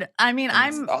hard. I mean,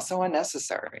 And it's also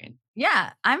unnecessary.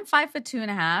 Yeah, I'm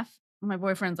 5'2.5". My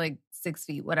boyfriend's like 6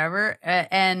 feet, whatever.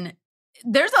 And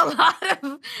there's a lot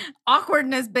of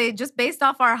awkwardness just based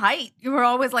off our height. We're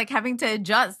always like having to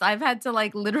adjust. I've had to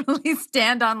like literally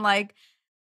stand on like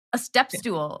a step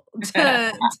stool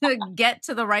to get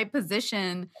to the right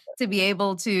position to be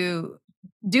able to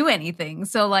do anything.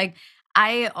 So like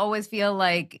I always feel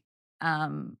like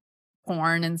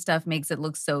porn and stuff makes it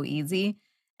look so easy.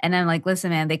 And I'm like, listen,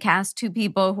 man, they cast two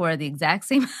people who are the exact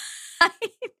same height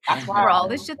That's why for I all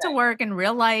always this shit to say, work in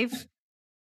real life.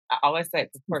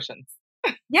 Proportions.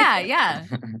 Yeah.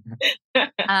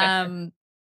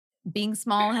 Being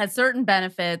small has certain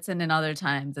benefits, and in other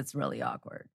times it's really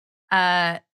awkward.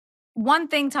 One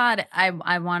thing, Todd,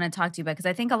 I want to talk to you about, because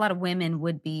I think a lot of women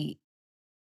would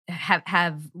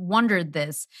have wondered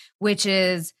this, which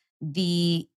is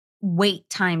the wait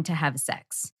time to have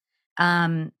sex.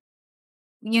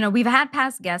 We've had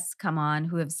past guests come on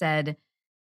who have said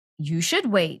you should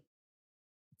wait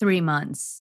 3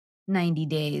 months, 90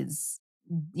 days,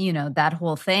 that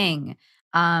whole thing.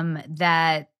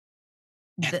 That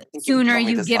the think you sooner told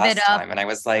me you this give it last up. time, and I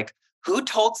was like, who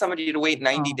told somebody to wait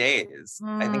 90 Oh. days?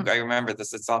 I think I remember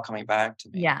this. It's all coming back to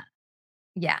me. Yeah.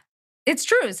 Yeah. It's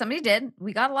true. Somebody did.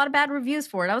 We got a lot of bad reviews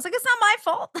for it. I was like, it's not my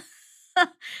fault.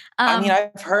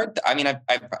 I've heard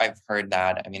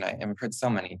that. I've heard so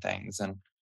many things, and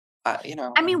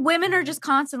women are just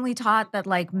constantly taught that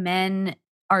like men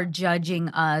are judging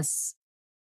us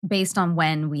based on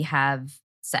when we have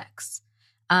sex.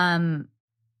 Do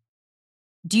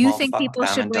you think fuck people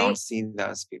them should and wait? don't see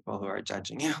those people who are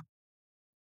judging you.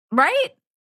 Right?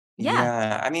 Yeah.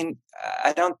 Yeah, I mean,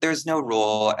 there's no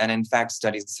rule. And in fact,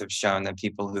 studies have shown that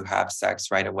people who have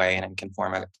sex right away and can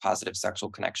form a positive sexual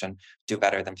connection do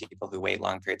better than people who wait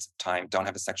long periods of time, don't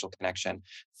have a sexual connection,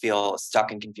 feel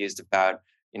stuck and confused about,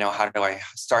 how do I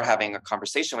start having a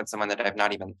conversation with someone that I've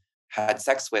not even had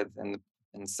sex with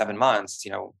in 7 months,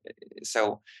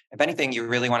 So if anything, you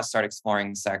really want to start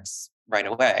exploring sex right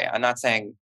away. I'm not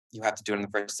saying you have to do it in the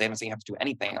first date. I'm saying you have to do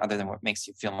anything other than what makes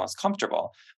you feel most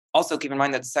comfortable. Also, keep in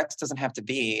mind that sex doesn't have to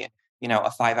be, a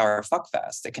 5-hour fuck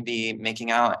fest. It can be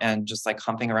making out and just like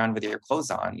humping around with your clothes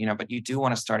on, but you do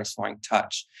want to start exploring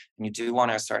touch, and you do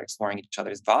want to start exploring each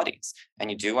other's bodies,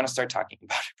 and you do want to start talking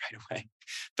about it right away.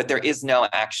 But there is no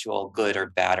actual good or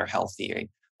bad or healthy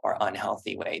or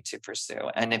unhealthy way to pursue.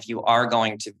 And if you are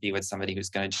going to be with somebody who's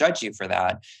going to judge you for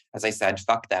that, as I said,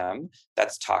 fuck them.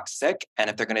 That's toxic. And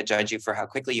if they're going to judge you for how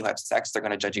quickly you have sex, they're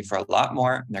going to judge you for a lot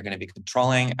more. And they're going to be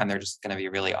controlling, and they're just going to be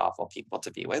really awful people to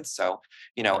be with. So,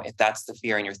 if that's the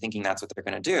fear and you're thinking that's what they're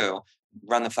going to do,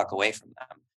 run the fuck away from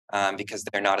them, because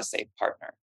they're not a safe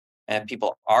partner. And if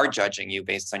people are judging you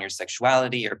based on your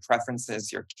sexuality, your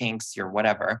preferences, your kinks, your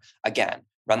whatever, again,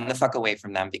 run the fuck away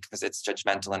from them, because it's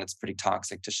judgmental and it's pretty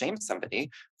toxic to shame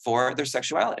somebody for their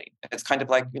sexuality. It's kind of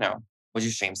like, would you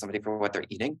shame somebody for what they're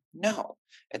eating? No,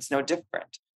 it's no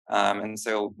different. And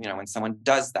so, when someone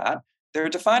does that, they're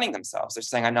defining themselves. They're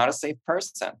saying, I'm not a safe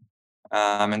person.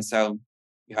 And so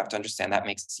you have to understand that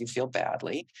makes you feel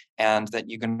badly, and that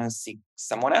you're going to seek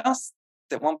someone else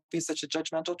that won't be such a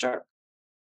judgmental jerk.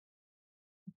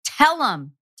 Tell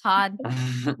them, Todd.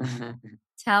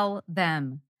 Tell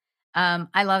them.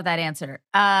 I love that answer.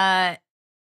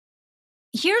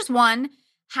 Here's one.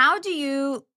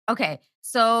 Okay,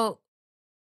 so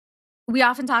we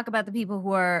often talk about the people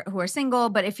who are single,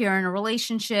 but if you're in a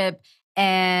relationship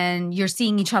and you're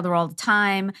seeing each other all the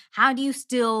time, how do you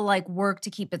still like work to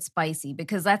keep it spicy?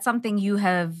 Because that's something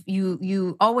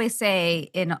you always say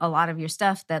in a lot of your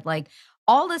stuff, that like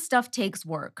all this stuff takes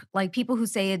work. Like people who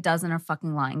say it doesn't are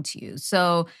fucking lying to you.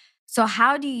 So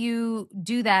how do you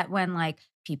do that when like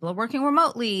people are working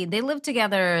remotely, they live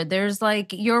together, there's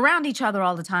like, you're around each other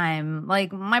all the time.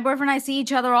 Like my boyfriend and I see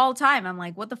each other all the time. I'm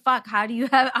like, what the fuck? How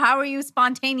are you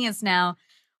spontaneous now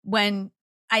when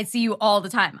I see you all the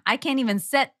time? I can't even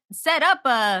set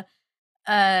up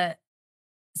a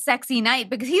sexy night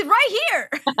because he's right here.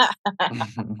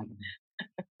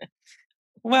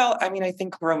 Well, I mean, I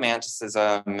think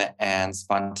romanticism and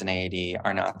spontaneity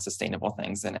are not sustainable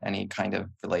things in any kind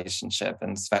of relationship,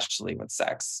 and especially with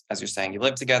sex. As you're saying, you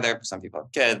live together. Some people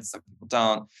have kids, some people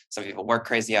don't. Some people work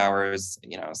crazy hours.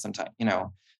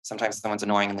 Sometimes someone's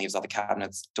annoying and leaves all the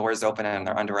cabinets doors open and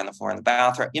their underwear on the floor in the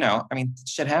bathroom. I mean,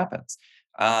 shit happens.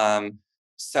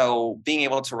 So being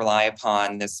able to rely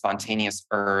upon this spontaneous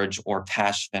urge or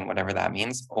passion, whatever that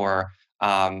means, or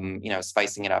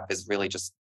spicing it up is really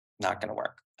just not going to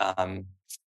work. I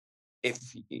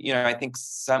think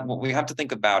what we have to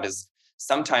think about is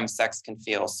sometimes sex can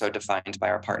feel so defined by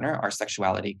our partner. Our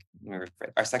sexuality can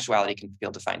feel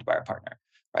defined by our partner,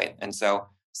 right? And so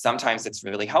sometimes it's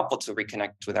really helpful to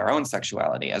reconnect with our own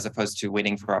sexuality, as opposed to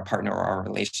waiting for our partner or our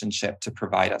relationship to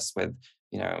provide us with,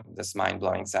 this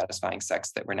mind-blowing, satisfying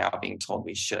sex that we're now being told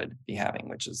we should be having,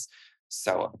 which is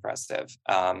so oppressive.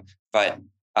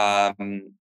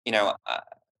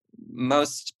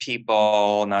 Most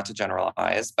people, not to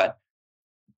generalize, but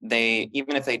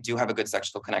even if they do have a good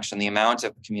sexual connection, the amount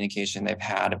of communication they've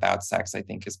had about sex, I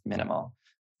think, is minimal,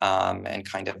 and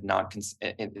kind of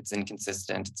it's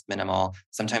inconsistent. It's minimal.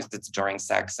 Sometimes it's during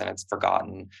sex and it's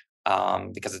forgotten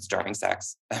because it's during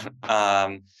sex.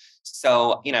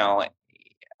 So,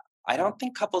 I don't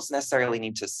think couples necessarily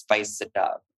need to spice it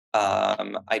up.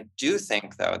 I do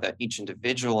think, though, that each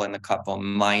individual in the couple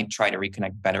might try to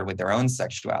reconnect better with their own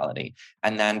sexuality,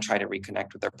 and then try to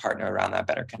reconnect with their partner around that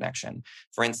better connection.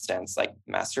 For instance, like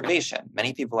masturbation.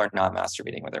 Many people are not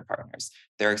masturbating with their partners.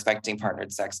 They're expecting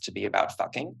partnered sex to be about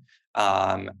fucking,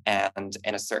 and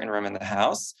in a certain room in the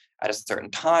house, at a certain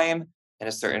time, in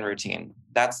a certain routine.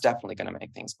 That's definitely going to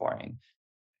make things boring.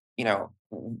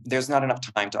 There's not enough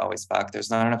time to always fuck. There's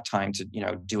not enough time to,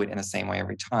 do it in the same way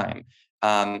every time.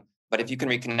 But if you can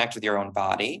reconnect with your own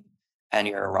body and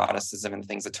your eroticism and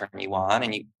things that turn you on,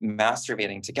 and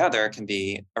masturbating together can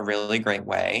be a really great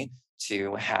way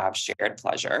to have shared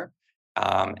pleasure,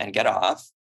 and get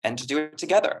off, and to do it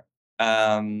together.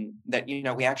 That,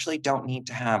 we actually don't need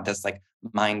to have this like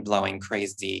mind-blowing,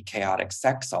 crazy, chaotic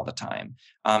sex all the time.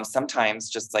 Sometimes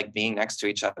just like being next to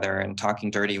each other and talking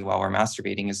dirty while we're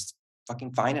masturbating is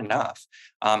fucking fine enough.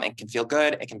 It can feel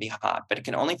good, it can be hot, but it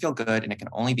can only feel good and it can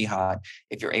only be hot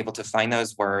if you're able to find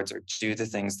those words or do the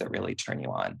things that really turn you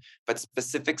on. But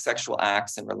specific sexual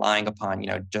acts and relying upon,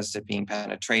 just it being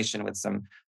penetration with some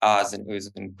ahs and oohs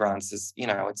and grunts is,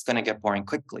 it's going to get boring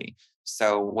quickly.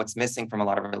 So what's missing from a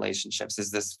lot of relationships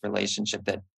is this relationship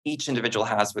that each individual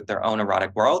has with their own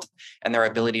erotic world and their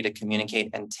ability to communicate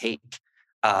and take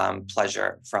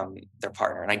pleasure from their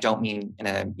partner. And I don't mean in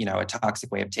a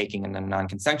toxic way of taking in a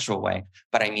non-consensual way,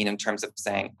 but I mean in terms of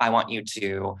saying, I want you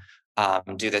to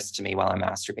do this to me while I'm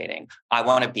masturbating. I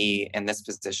want to be in this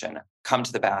position. Come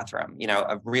to the bathroom.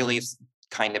 A really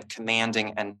kind of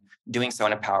commanding and doing so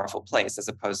in a powerful place, as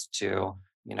opposed to,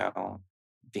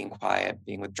 being quiet,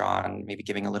 being withdrawn, maybe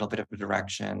giving a little bit of a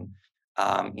direction.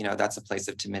 That's a place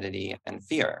of timidity and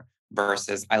fear.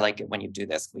 Versus, I like it when you do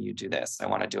this. Will you do this? I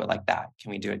want to do it like that. Can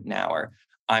we do it now? Or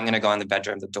I'm going to go in the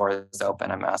bedroom. The door is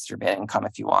open. I'm masturbating. Come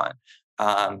if you want.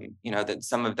 That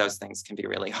some of those things can be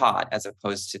really hot, as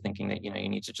opposed to thinking that, you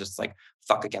need to just like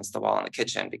fuck against the wall in the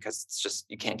kitchen, because it's just,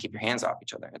 you can't keep your hands off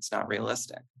each other. It's not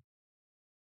realistic.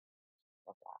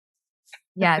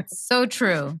 Yeah, it's so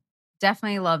true.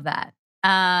 Definitely love that.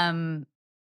 Aisha,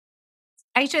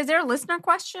 is there a listener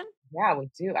question? Yeah, we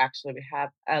do actually. We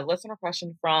have a listener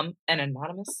question from an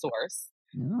anonymous source.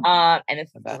 Yeah. And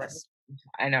it's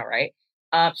I know, right?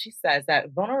 She says that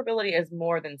vulnerability is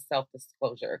more than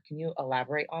self-disclosure. Can you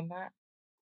elaborate on that?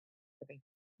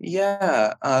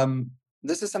 Yeah.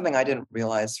 This is something I didn't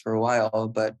realize for a while,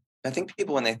 but I think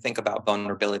people, when they think about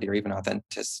vulnerability or even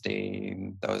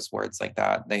authenticity, those words like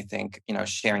that, they think,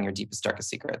 sharing your deepest, darkest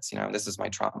secrets, this is my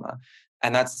trauma.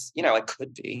 And that's, it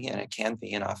could be, and it can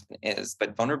be, and often is.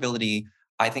 But vulnerability,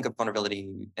 I think of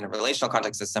vulnerability in a relational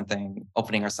context as something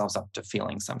opening ourselves up to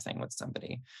feeling something with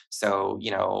somebody. So,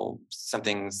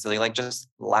 something silly like just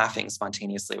laughing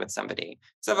spontaneously with somebody.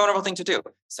 It's a vulnerable thing to do.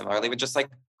 Similarly with just like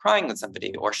crying with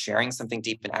somebody or sharing something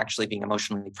deep and actually being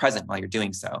emotionally present while you're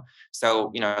doing so.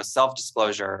 So,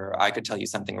 self-disclosure, I could tell you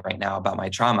something right now about my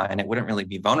trauma and it wouldn't really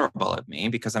be vulnerable of me,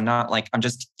 because I'm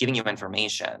just giving you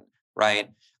information,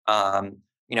 right?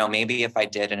 Maybe if I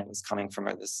did and it was coming from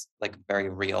this like very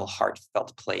real,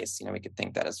 heartfelt place, we could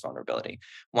think that as vulnerability.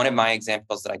 One of my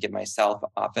examples that I give myself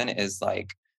often is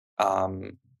like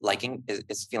liking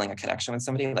is feeling a connection with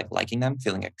somebody, like liking them,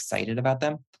 feeling excited about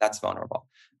them. That's vulnerable.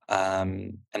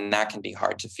 And that can be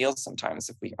hard to feel sometimes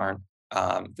if we don't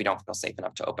feel safe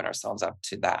enough to open ourselves up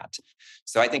to that.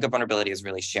 So I think of vulnerability as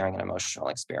really sharing an emotional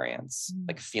experience,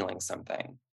 like feeling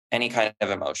something, any kind of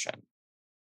emotion.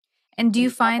 And do you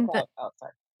find that?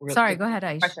 Sorry, go ahead,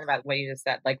 Aisha. Question about what you just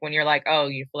said. Like when you're like, oh,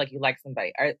 you feel like you like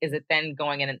somebody, is it then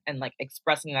going in and like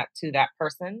expressing that to that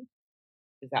person?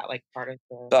 Is that like part of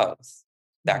the both?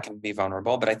 That can be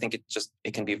vulnerable, but I think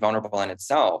it can be vulnerable in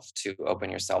itself to open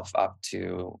yourself up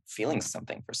to feeling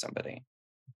something for somebody.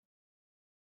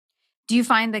 Do you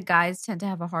find that guys tend to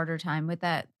have a harder time with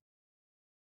that?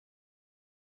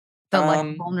 The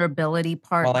like vulnerability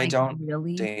part. Well, like, I don't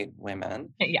really date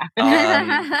women. Yeah.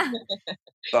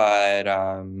 But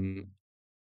I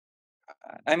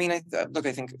mean, look,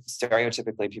 I think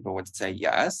stereotypically people would say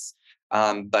yes,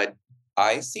 but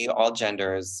I see all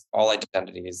genders, all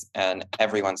identities, and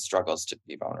everyone struggles to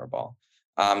be vulnerable.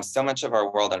 So much of our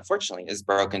world, unfortunately, is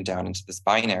broken down into this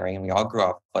binary, and we all grew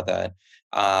up with it.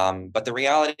 But the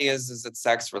reality is that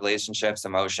sex, relationships,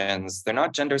 emotions, they're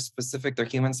not gender specific, they're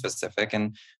human specific.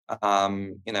 And,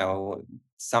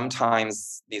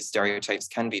 sometimes these stereotypes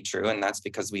can be true, and that's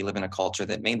because we live in a culture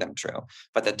that made them true.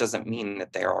 But that doesn't mean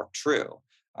that they are true.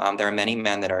 There are many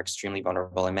men that are extremely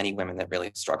vulnerable and many women that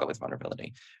really struggle with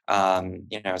vulnerability.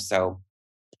 So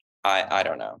I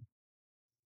don't know.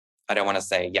 I don't want to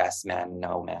say yes, men,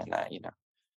 no men, I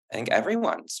think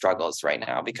everyone struggles right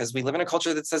now because we live in a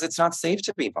culture that says it's not safe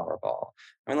to be vulnerable.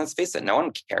 I mean, let's face it, no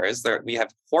one cares. We have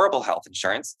horrible health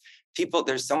insurance.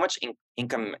 There's so much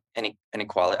income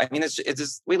inequality. I mean, it's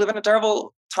just, we live in a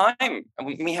terrible time, and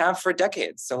we have for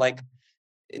decades. So like,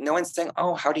 no one's saying,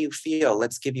 oh, how do you feel?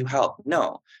 Let's give you help.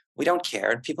 No, we don't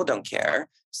care. People don't care.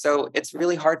 So it's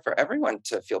really hard for everyone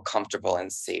to feel comfortable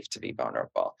and safe to be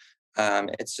vulnerable.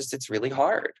 It's really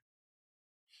hard.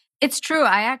 It's true.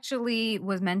 I actually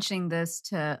was mentioning this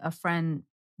to a friend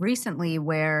recently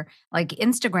where like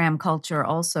Instagram culture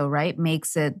also, right,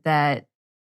 makes it that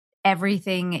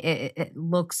everything it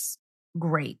looks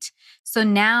great. So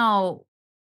now,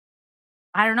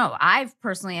 I don't know, I've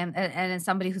personally, and as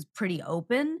somebody who's pretty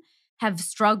open, have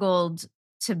struggled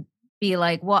to be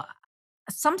like, well,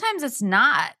 sometimes it's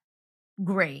not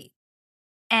great.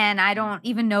 And I don't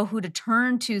even know who to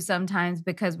turn to sometimes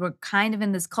because we're kind of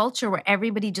in this culture where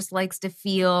everybody just likes to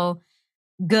feel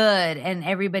good and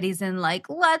everybody's in like,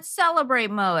 let's celebrate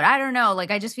mode. I don't know.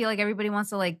 Like, I just feel like everybody wants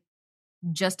to like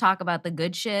just talk about the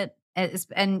good shit.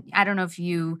 And I don't know if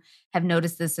you have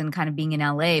noticed this in kind of being in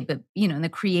LA, but you know, in the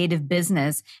creative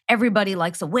business, everybody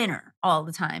likes a winner all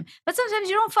the time. But sometimes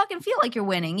you don't fucking feel like you're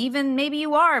winning. Even maybe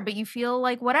you are, but you feel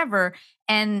like whatever.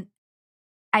 And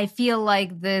I feel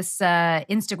like this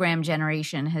Instagram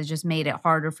generation has just made it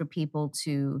harder for people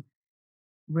to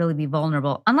really be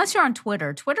vulnerable. Unless you're on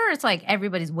Twitter. Twitter, it's like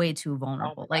everybody's way too Oh my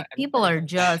vulnerable. God. Like And people are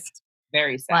just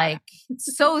very sad. like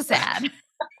so sad.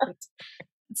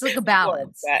 It's like a People are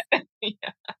balance. upset. Yeah.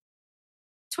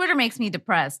 Twitter makes me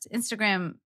depressed.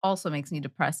 Instagram also makes me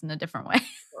depressed in a different way.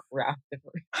 Yeah.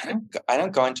 I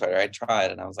don't go on Twitter. I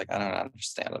tried and I was like, I don't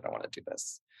understand. I don't want to do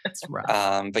this. It's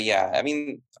rough. But yeah, I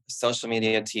mean, social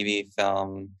media, TV,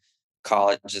 film,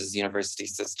 colleges, university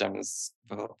systems,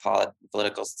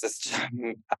 political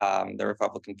system, the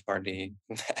Republican Party,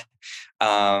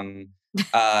 and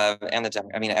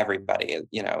I mean, everybody,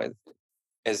 you know,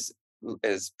 is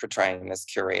portraying this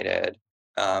curated,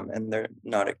 and they're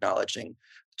not acknowledging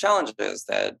challenges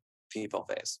that people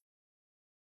face.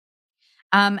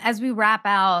 As we wrap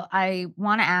out, I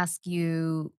want to ask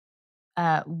you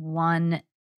one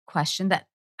question that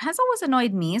has always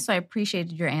annoyed me. So I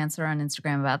appreciated your answer on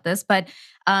Instagram about this. But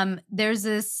there's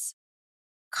this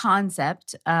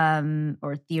concept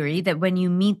or theory that when you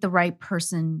meet the right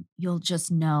person, you'll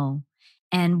just know.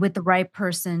 And with the right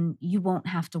person, you won't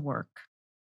have to work.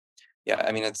 Yeah,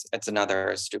 I mean, it's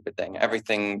another stupid thing.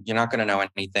 Everything, you're not going to know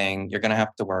anything. You're going to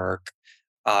have to work.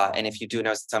 And if you do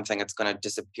know something, it's going to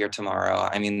disappear tomorrow.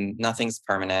 I mean, nothing's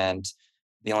permanent.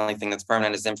 The only thing that's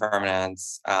permanent is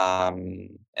impermanence.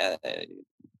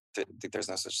 There's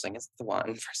no such thing as the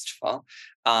one, first of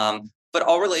all. But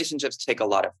all relationships take a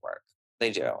lot of work.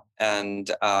 They do. And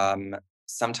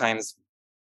sometimes,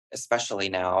 especially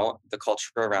now, the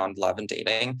culture around love and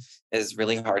dating is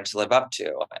really hard to live up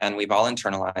to. And we've all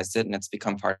internalized it, and it's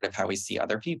become part of how we see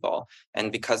other people.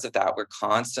 And because of that, we're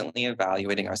constantly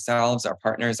evaluating ourselves, our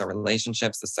partners, our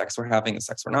relationships, the sex we're having, the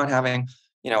sex we're not having,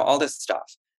 you know, all this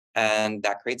stuff. And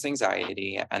that creates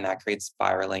anxiety, and that creates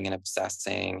spiraling and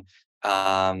obsessing.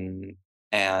 I mean,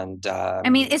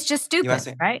 it's just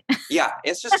stupid, right? Yeah,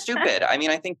 it's just stupid. I mean,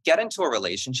 I think get into a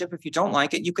relationship. If you don't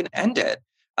like it, you can end it.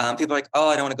 People are like, oh,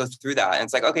 I don't want to go through that. And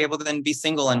it's like, okay, well, then be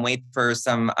single and wait for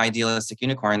some idealistic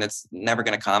unicorn that's never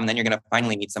going to come. And then you're going to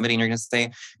finally meet somebody and you're going to say,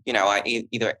 you know,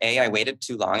 either A, I waited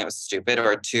too long, it was stupid,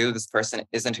 or two, this person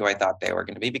isn't who I thought they were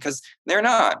going to be, because they're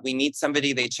not. We meet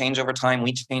somebody, they change over time.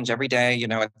 We change every day. You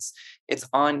know, it's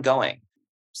ongoing.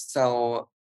 So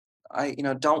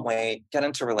don't wait, get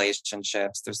into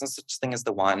relationships. There's no such thing as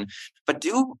the one, but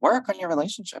do work on your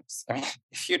relationships. I mean,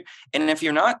 if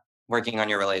you're not working on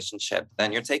your relationship,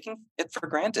 then you're taking it for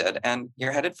granted and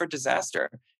you're headed for disaster.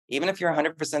 Even if you're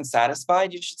 100%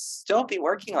 satisfied, you should still be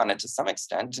working on it to some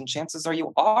extent. And chances are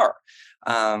you are.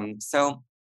 So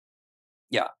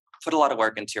yeah, put a lot of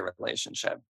work into your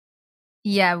relationship.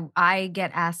 Yeah, I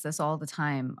get asked this all the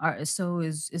time. So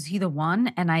is he the one?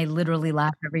 And I literally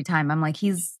laugh every time. I'm like,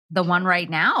 he's the one right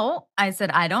now. I said,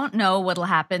 I don't know what'll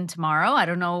happen tomorrow. I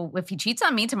don't know if he cheats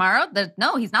on me tomorrow.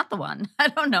 No, he's not the one. I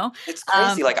don't know. It's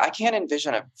crazy. Like, I can't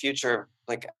envision a future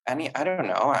like I don't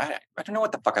know. I don't know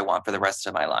what the fuck I want for the rest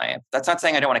of my life. That's not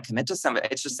saying I don't want to commit to somebody.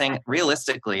 It's just saying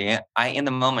realistically, I in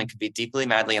the moment could be deeply,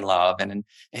 madly in love and in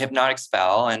a hypnotic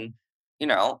spell. And, you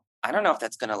know, I don't know if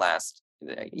that's going to last.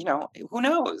 You know, who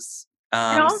knows?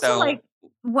 And also, like,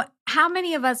 how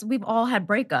many of us, we've all had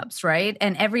breakups, right?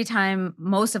 And every time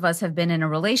most of us have been in a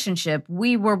relationship,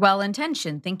 we were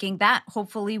well-intentioned, thinking that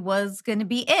hopefully was going to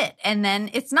be it. And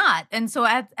then it's not. And so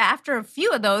after a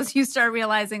few of those, you start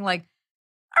realizing like,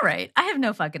 all right, I have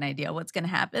no fucking idea what's going to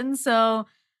happen. So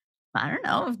I don't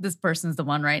know if this person's the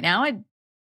one right now.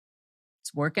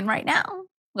 It's working right now.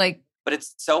 Like, but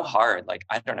it's so hard. Like,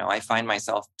 I don't know. I find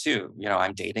myself too, you know,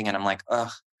 I'm dating and I'm like,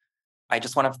 ugh, I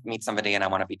just want to meet somebody and I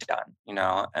want to be done, you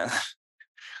know? And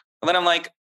then I'm like,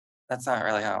 that's not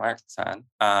really how it works, son.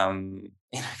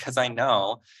 Because I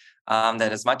know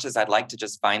that as much as I'd like to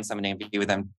just find somebody and be with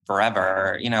them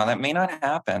forever, you know, that may not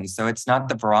happen. So it's not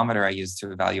the barometer I use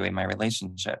to evaluate my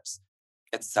relationships.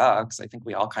 It sucks. I think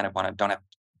we all kind of don't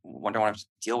want to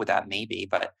deal with that maybe,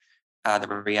 but the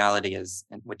reality is,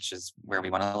 which is where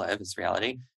we want to live, is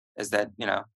reality, is that, you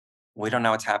know, we don't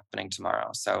know what's happening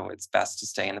tomorrow. So it's best to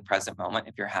stay in the present moment.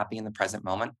 If you're happy in the present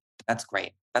moment, that's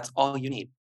great. That's all you need.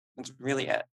 That's really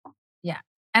it. Yeah.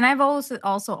 And I've also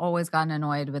always gotten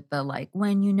annoyed with the like,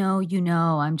 when you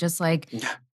know, I'm just like,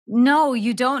 no,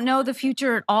 you don't know the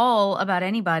future at all about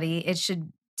anybody. It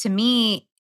should, to me,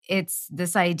 it's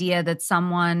this idea that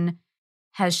someone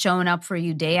has shown up for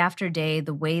you day after day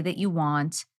the way that you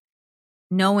want.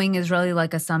 Knowing is really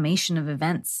like a summation of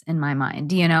events in my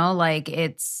mind, like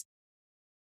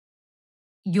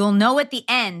you'll know at the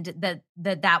end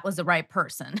that was the right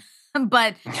person.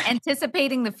 But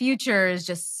anticipating the future is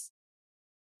just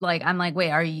like, I'm like,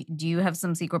 wait, do you have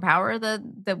some secret power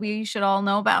that we should all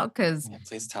know about? Cause Yeah,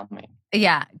 please tell me.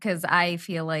 yeah, cause I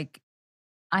feel like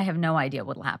I have no idea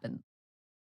what'll happen.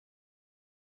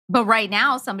 But right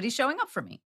now somebody's showing up for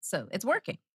me. So it's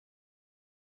working.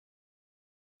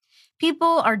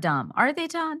 People are dumb. Are they,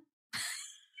 Todd?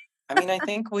 I mean, I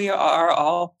think we are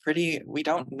all we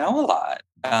don't know a lot.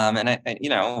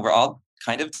 We're all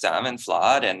kind of dumb and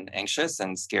flawed and anxious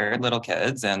and scared little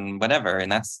kids and whatever.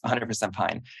 And that's 100%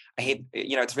 fine. I hate,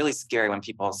 it's really scary when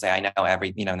people say, I know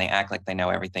and they act like they know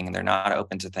everything and they're not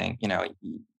open to things,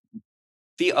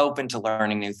 be open to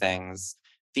learning new things,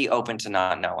 be open to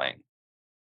not knowing.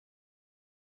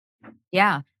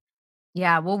 Yeah.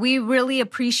 Yeah. Well, we really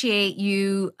appreciate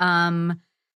you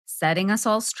setting us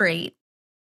all straight.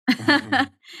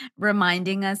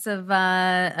 Reminding us of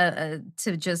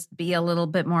to just be a little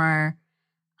bit more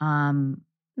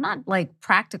not like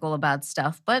practical about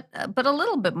stuff, but a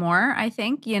little bit more, I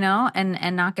think,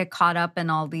 and not get caught up in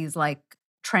all these like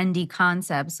trendy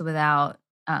concepts without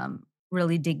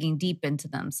really digging deep into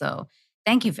them. So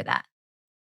thank you for that.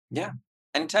 Yeah,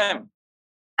 anytime.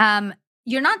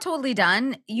 You're not totally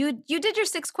done. You did your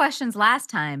 6 questions last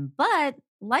time, but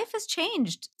life has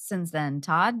changed since then,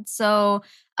 Todd. So,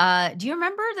 do you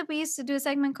remember that we used to do a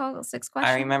segment called 6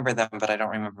 Questions? I remember them, but I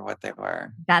don't remember what they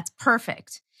were. That's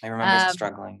perfect. I remember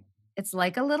struggling. It's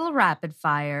like a little rapid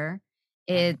fire.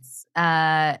 It's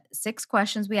 6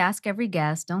 questions we ask every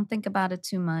guest. Don't think about it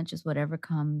too much. Just whatever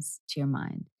comes to your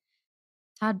mind.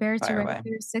 Todd Barrett, you ready for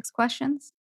your 6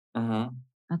 questions?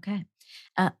 Mm-hmm. Okay.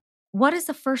 What is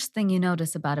the first thing you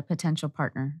notice about a potential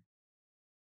partner?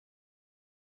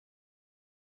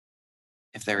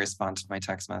 If they respond to my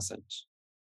text message.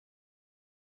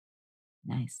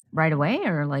 Nice. Right away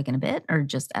or like in a bit or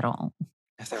just at all?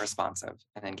 If they're responsive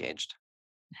and engaged.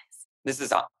 Nice. This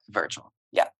is virtual.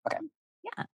 Yeah. Okay.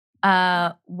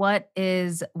 Yeah. What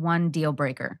is one deal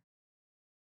breaker?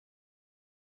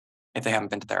 If they haven't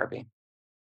been to therapy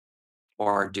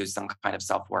or do some kind of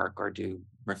self-work or do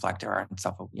reflect or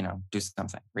do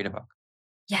something, read a book.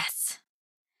 Yes.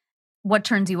 What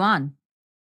turns you on?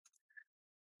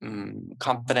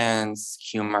 Confidence,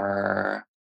 humor.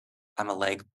 I'm a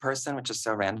leg person, which is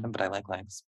so random, but I like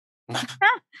legs. Like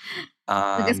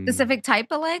a specific type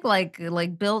of leg,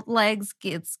 like built legs,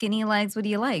 skinny legs. What do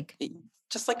you like?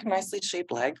 Just like a nicely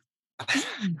shaped leg.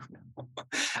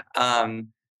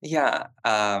 Yeah.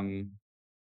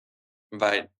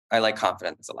 But I like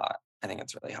confidence a lot. I think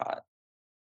it's really hot.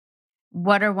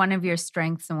 What are one of your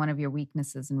strengths and one of your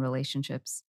weaknesses in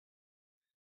relationships?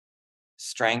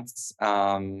 Strengths.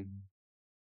 I've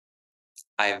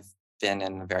been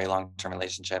in a very long-term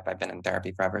relationship. I've been in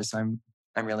therapy forever, so I'm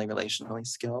really relationally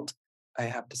skilled. I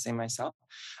have to say myself.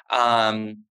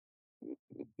 One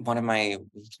of my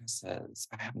weaknesses,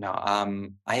 I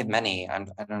have many. I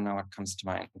don't know what comes to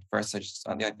mind. First,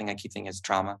 the only thing I keep thinking is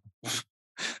trauma. Which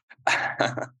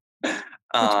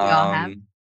we all have.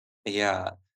 Yeah.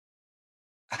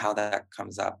 How that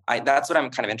comes up. That's what I'm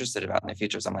kind of interested about in the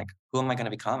future. So I'm like, who am I going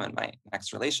to become in my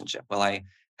next relationship? Well, I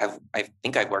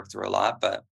think I've worked through a lot,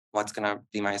 but what's going to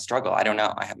be my struggle? I don't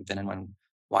know. I haven't been in one in a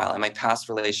while. In my past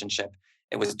relationship,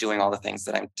 it was doing all the things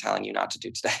that I'm telling you not to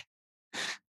do today.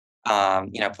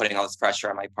 Putting all this pressure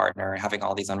on my partner, having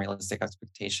all these unrealistic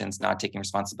expectations, not taking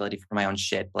responsibility for my own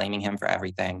shit, blaming him for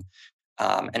everything.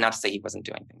 And not to say he wasn't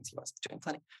doing things, he was doing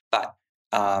plenty. But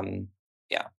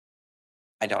yeah,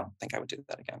 I don't think I would do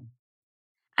that again.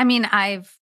 I mean,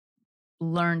 I've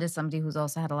learned as somebody who's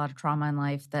also had a lot of trauma in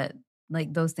life that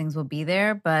like those things will be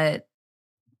there, but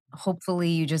hopefully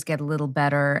you just get a little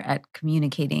better at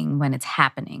communicating when it's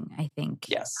happening. I think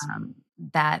Yes.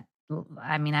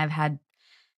 I've had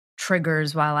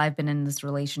triggers while I've been in this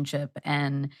relationship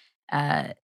and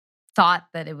thought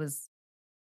that I was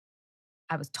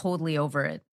totally over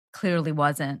it. Clearly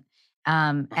wasn't.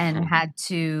 And had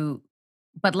to,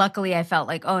 but luckily I felt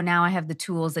like, oh, now I have the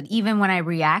tools that even when I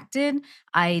reacted,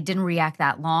 I didn't react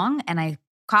that long. And I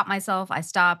caught myself, I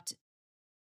stopped,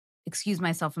 excused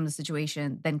myself from the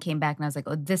situation, then came back and I was like,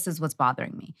 oh, this is what's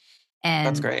bothering me. And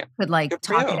That's great. could like Good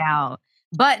for talk you. it out.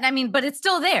 But it's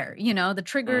still there, the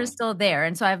trigger is still there.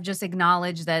 And so I've just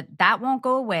acknowledged that won't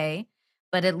go away,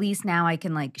 but at least now I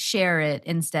can like share it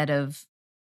instead of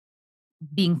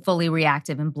being fully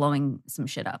reactive and blowing some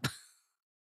shit up.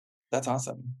 That's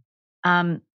awesome.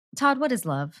 Todd, what is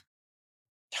love?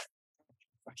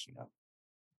 Fuck you know.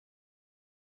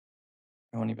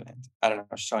 I won't even answer. I don't know,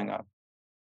 showing up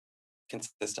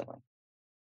consistently.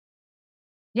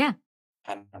 Yeah,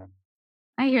 I don't know.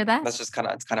 I hear that. That's just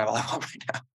it's kind of all I want right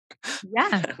now.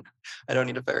 Yeah. I don't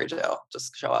need a fairy tale.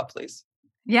 Just show up, please.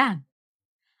 Yeah.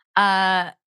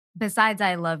 Besides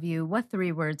I love you, what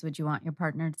 3 words would you want your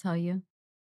partner to tell you?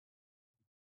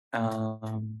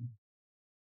 Um,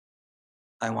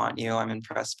 I want you. I'm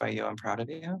impressed by you. I'm proud of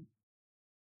you.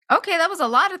 Okay, that was a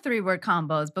lot of 3-word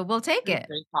combos, but we'll take it.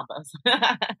 Great combos.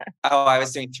 Oh, I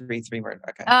was doing three word.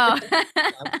 Okay. Oh.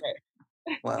 Okay.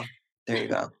 Well, there you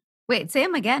go. Wait, say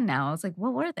them again now. I was like,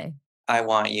 what were they? I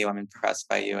want you. I'm impressed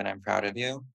by you, and I'm proud of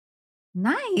you.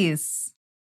 Nice.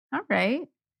 All right.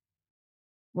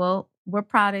 Well, we're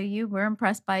proud of you. We're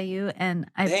impressed by you. And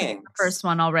I picked the Thanks. first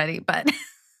one already, but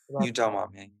You don't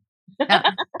want me,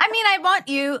 I mean, I want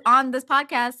you on this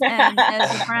podcast and as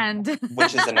a friend.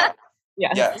 which is enough.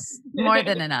 Yes. Yes. More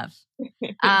than enough.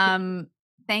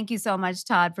 Thank you so much,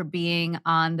 Todd, for being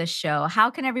on the show. How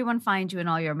can everyone find you and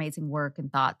all your amazing work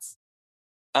and thoughts?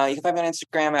 You can find me on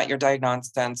Instagram at Your Diag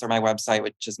Nonsense or my website,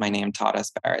 which is my name,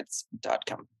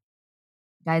 toddasbarretts.com.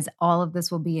 Guys, all of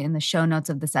this will be in the show notes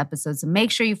of this episode. So make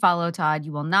sure you follow Todd.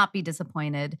 You will not be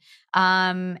disappointed.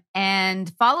 And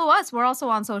follow us. We're also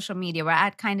on social media. We're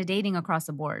at Kinda Dating across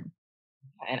the board.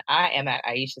 And I am at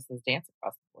Aisha Says Dance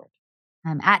across the board.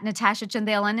 I'm at Natasha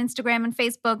Chandale on Instagram and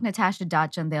Facebook,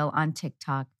 natasha.chandale on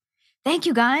TikTok. Thank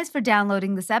you guys for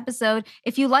downloading this episode.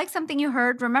 If you like something you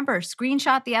heard, remember,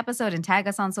 screenshot the episode and tag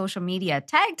us on social media.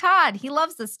 Tag Todd. He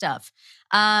loves this stuff.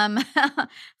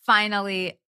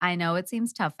 Finally, I know it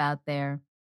seems tough out there,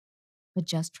 but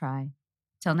just try.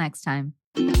 Till next time.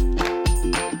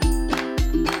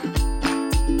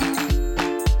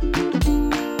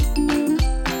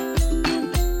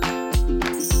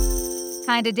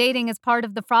 Kinda Dating is part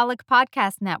of the Frolic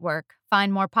Podcast Network.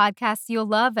 Find more podcasts you'll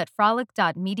love at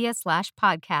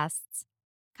frolic.media/podcasts.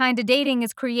 Kinda Dating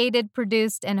is created,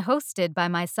 produced, and hosted by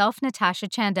myself, Natasha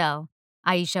Chandale.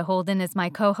 Aisha Holden is my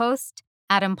co-host.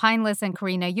 Adam Pineless and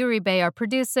Karina Uribe are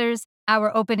producers.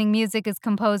 Our opening music is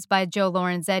composed by Joe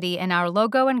Lorenzetti, and our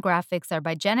logo and graphics are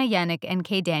by Jenna Yannick and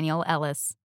K. Daniel Ellis.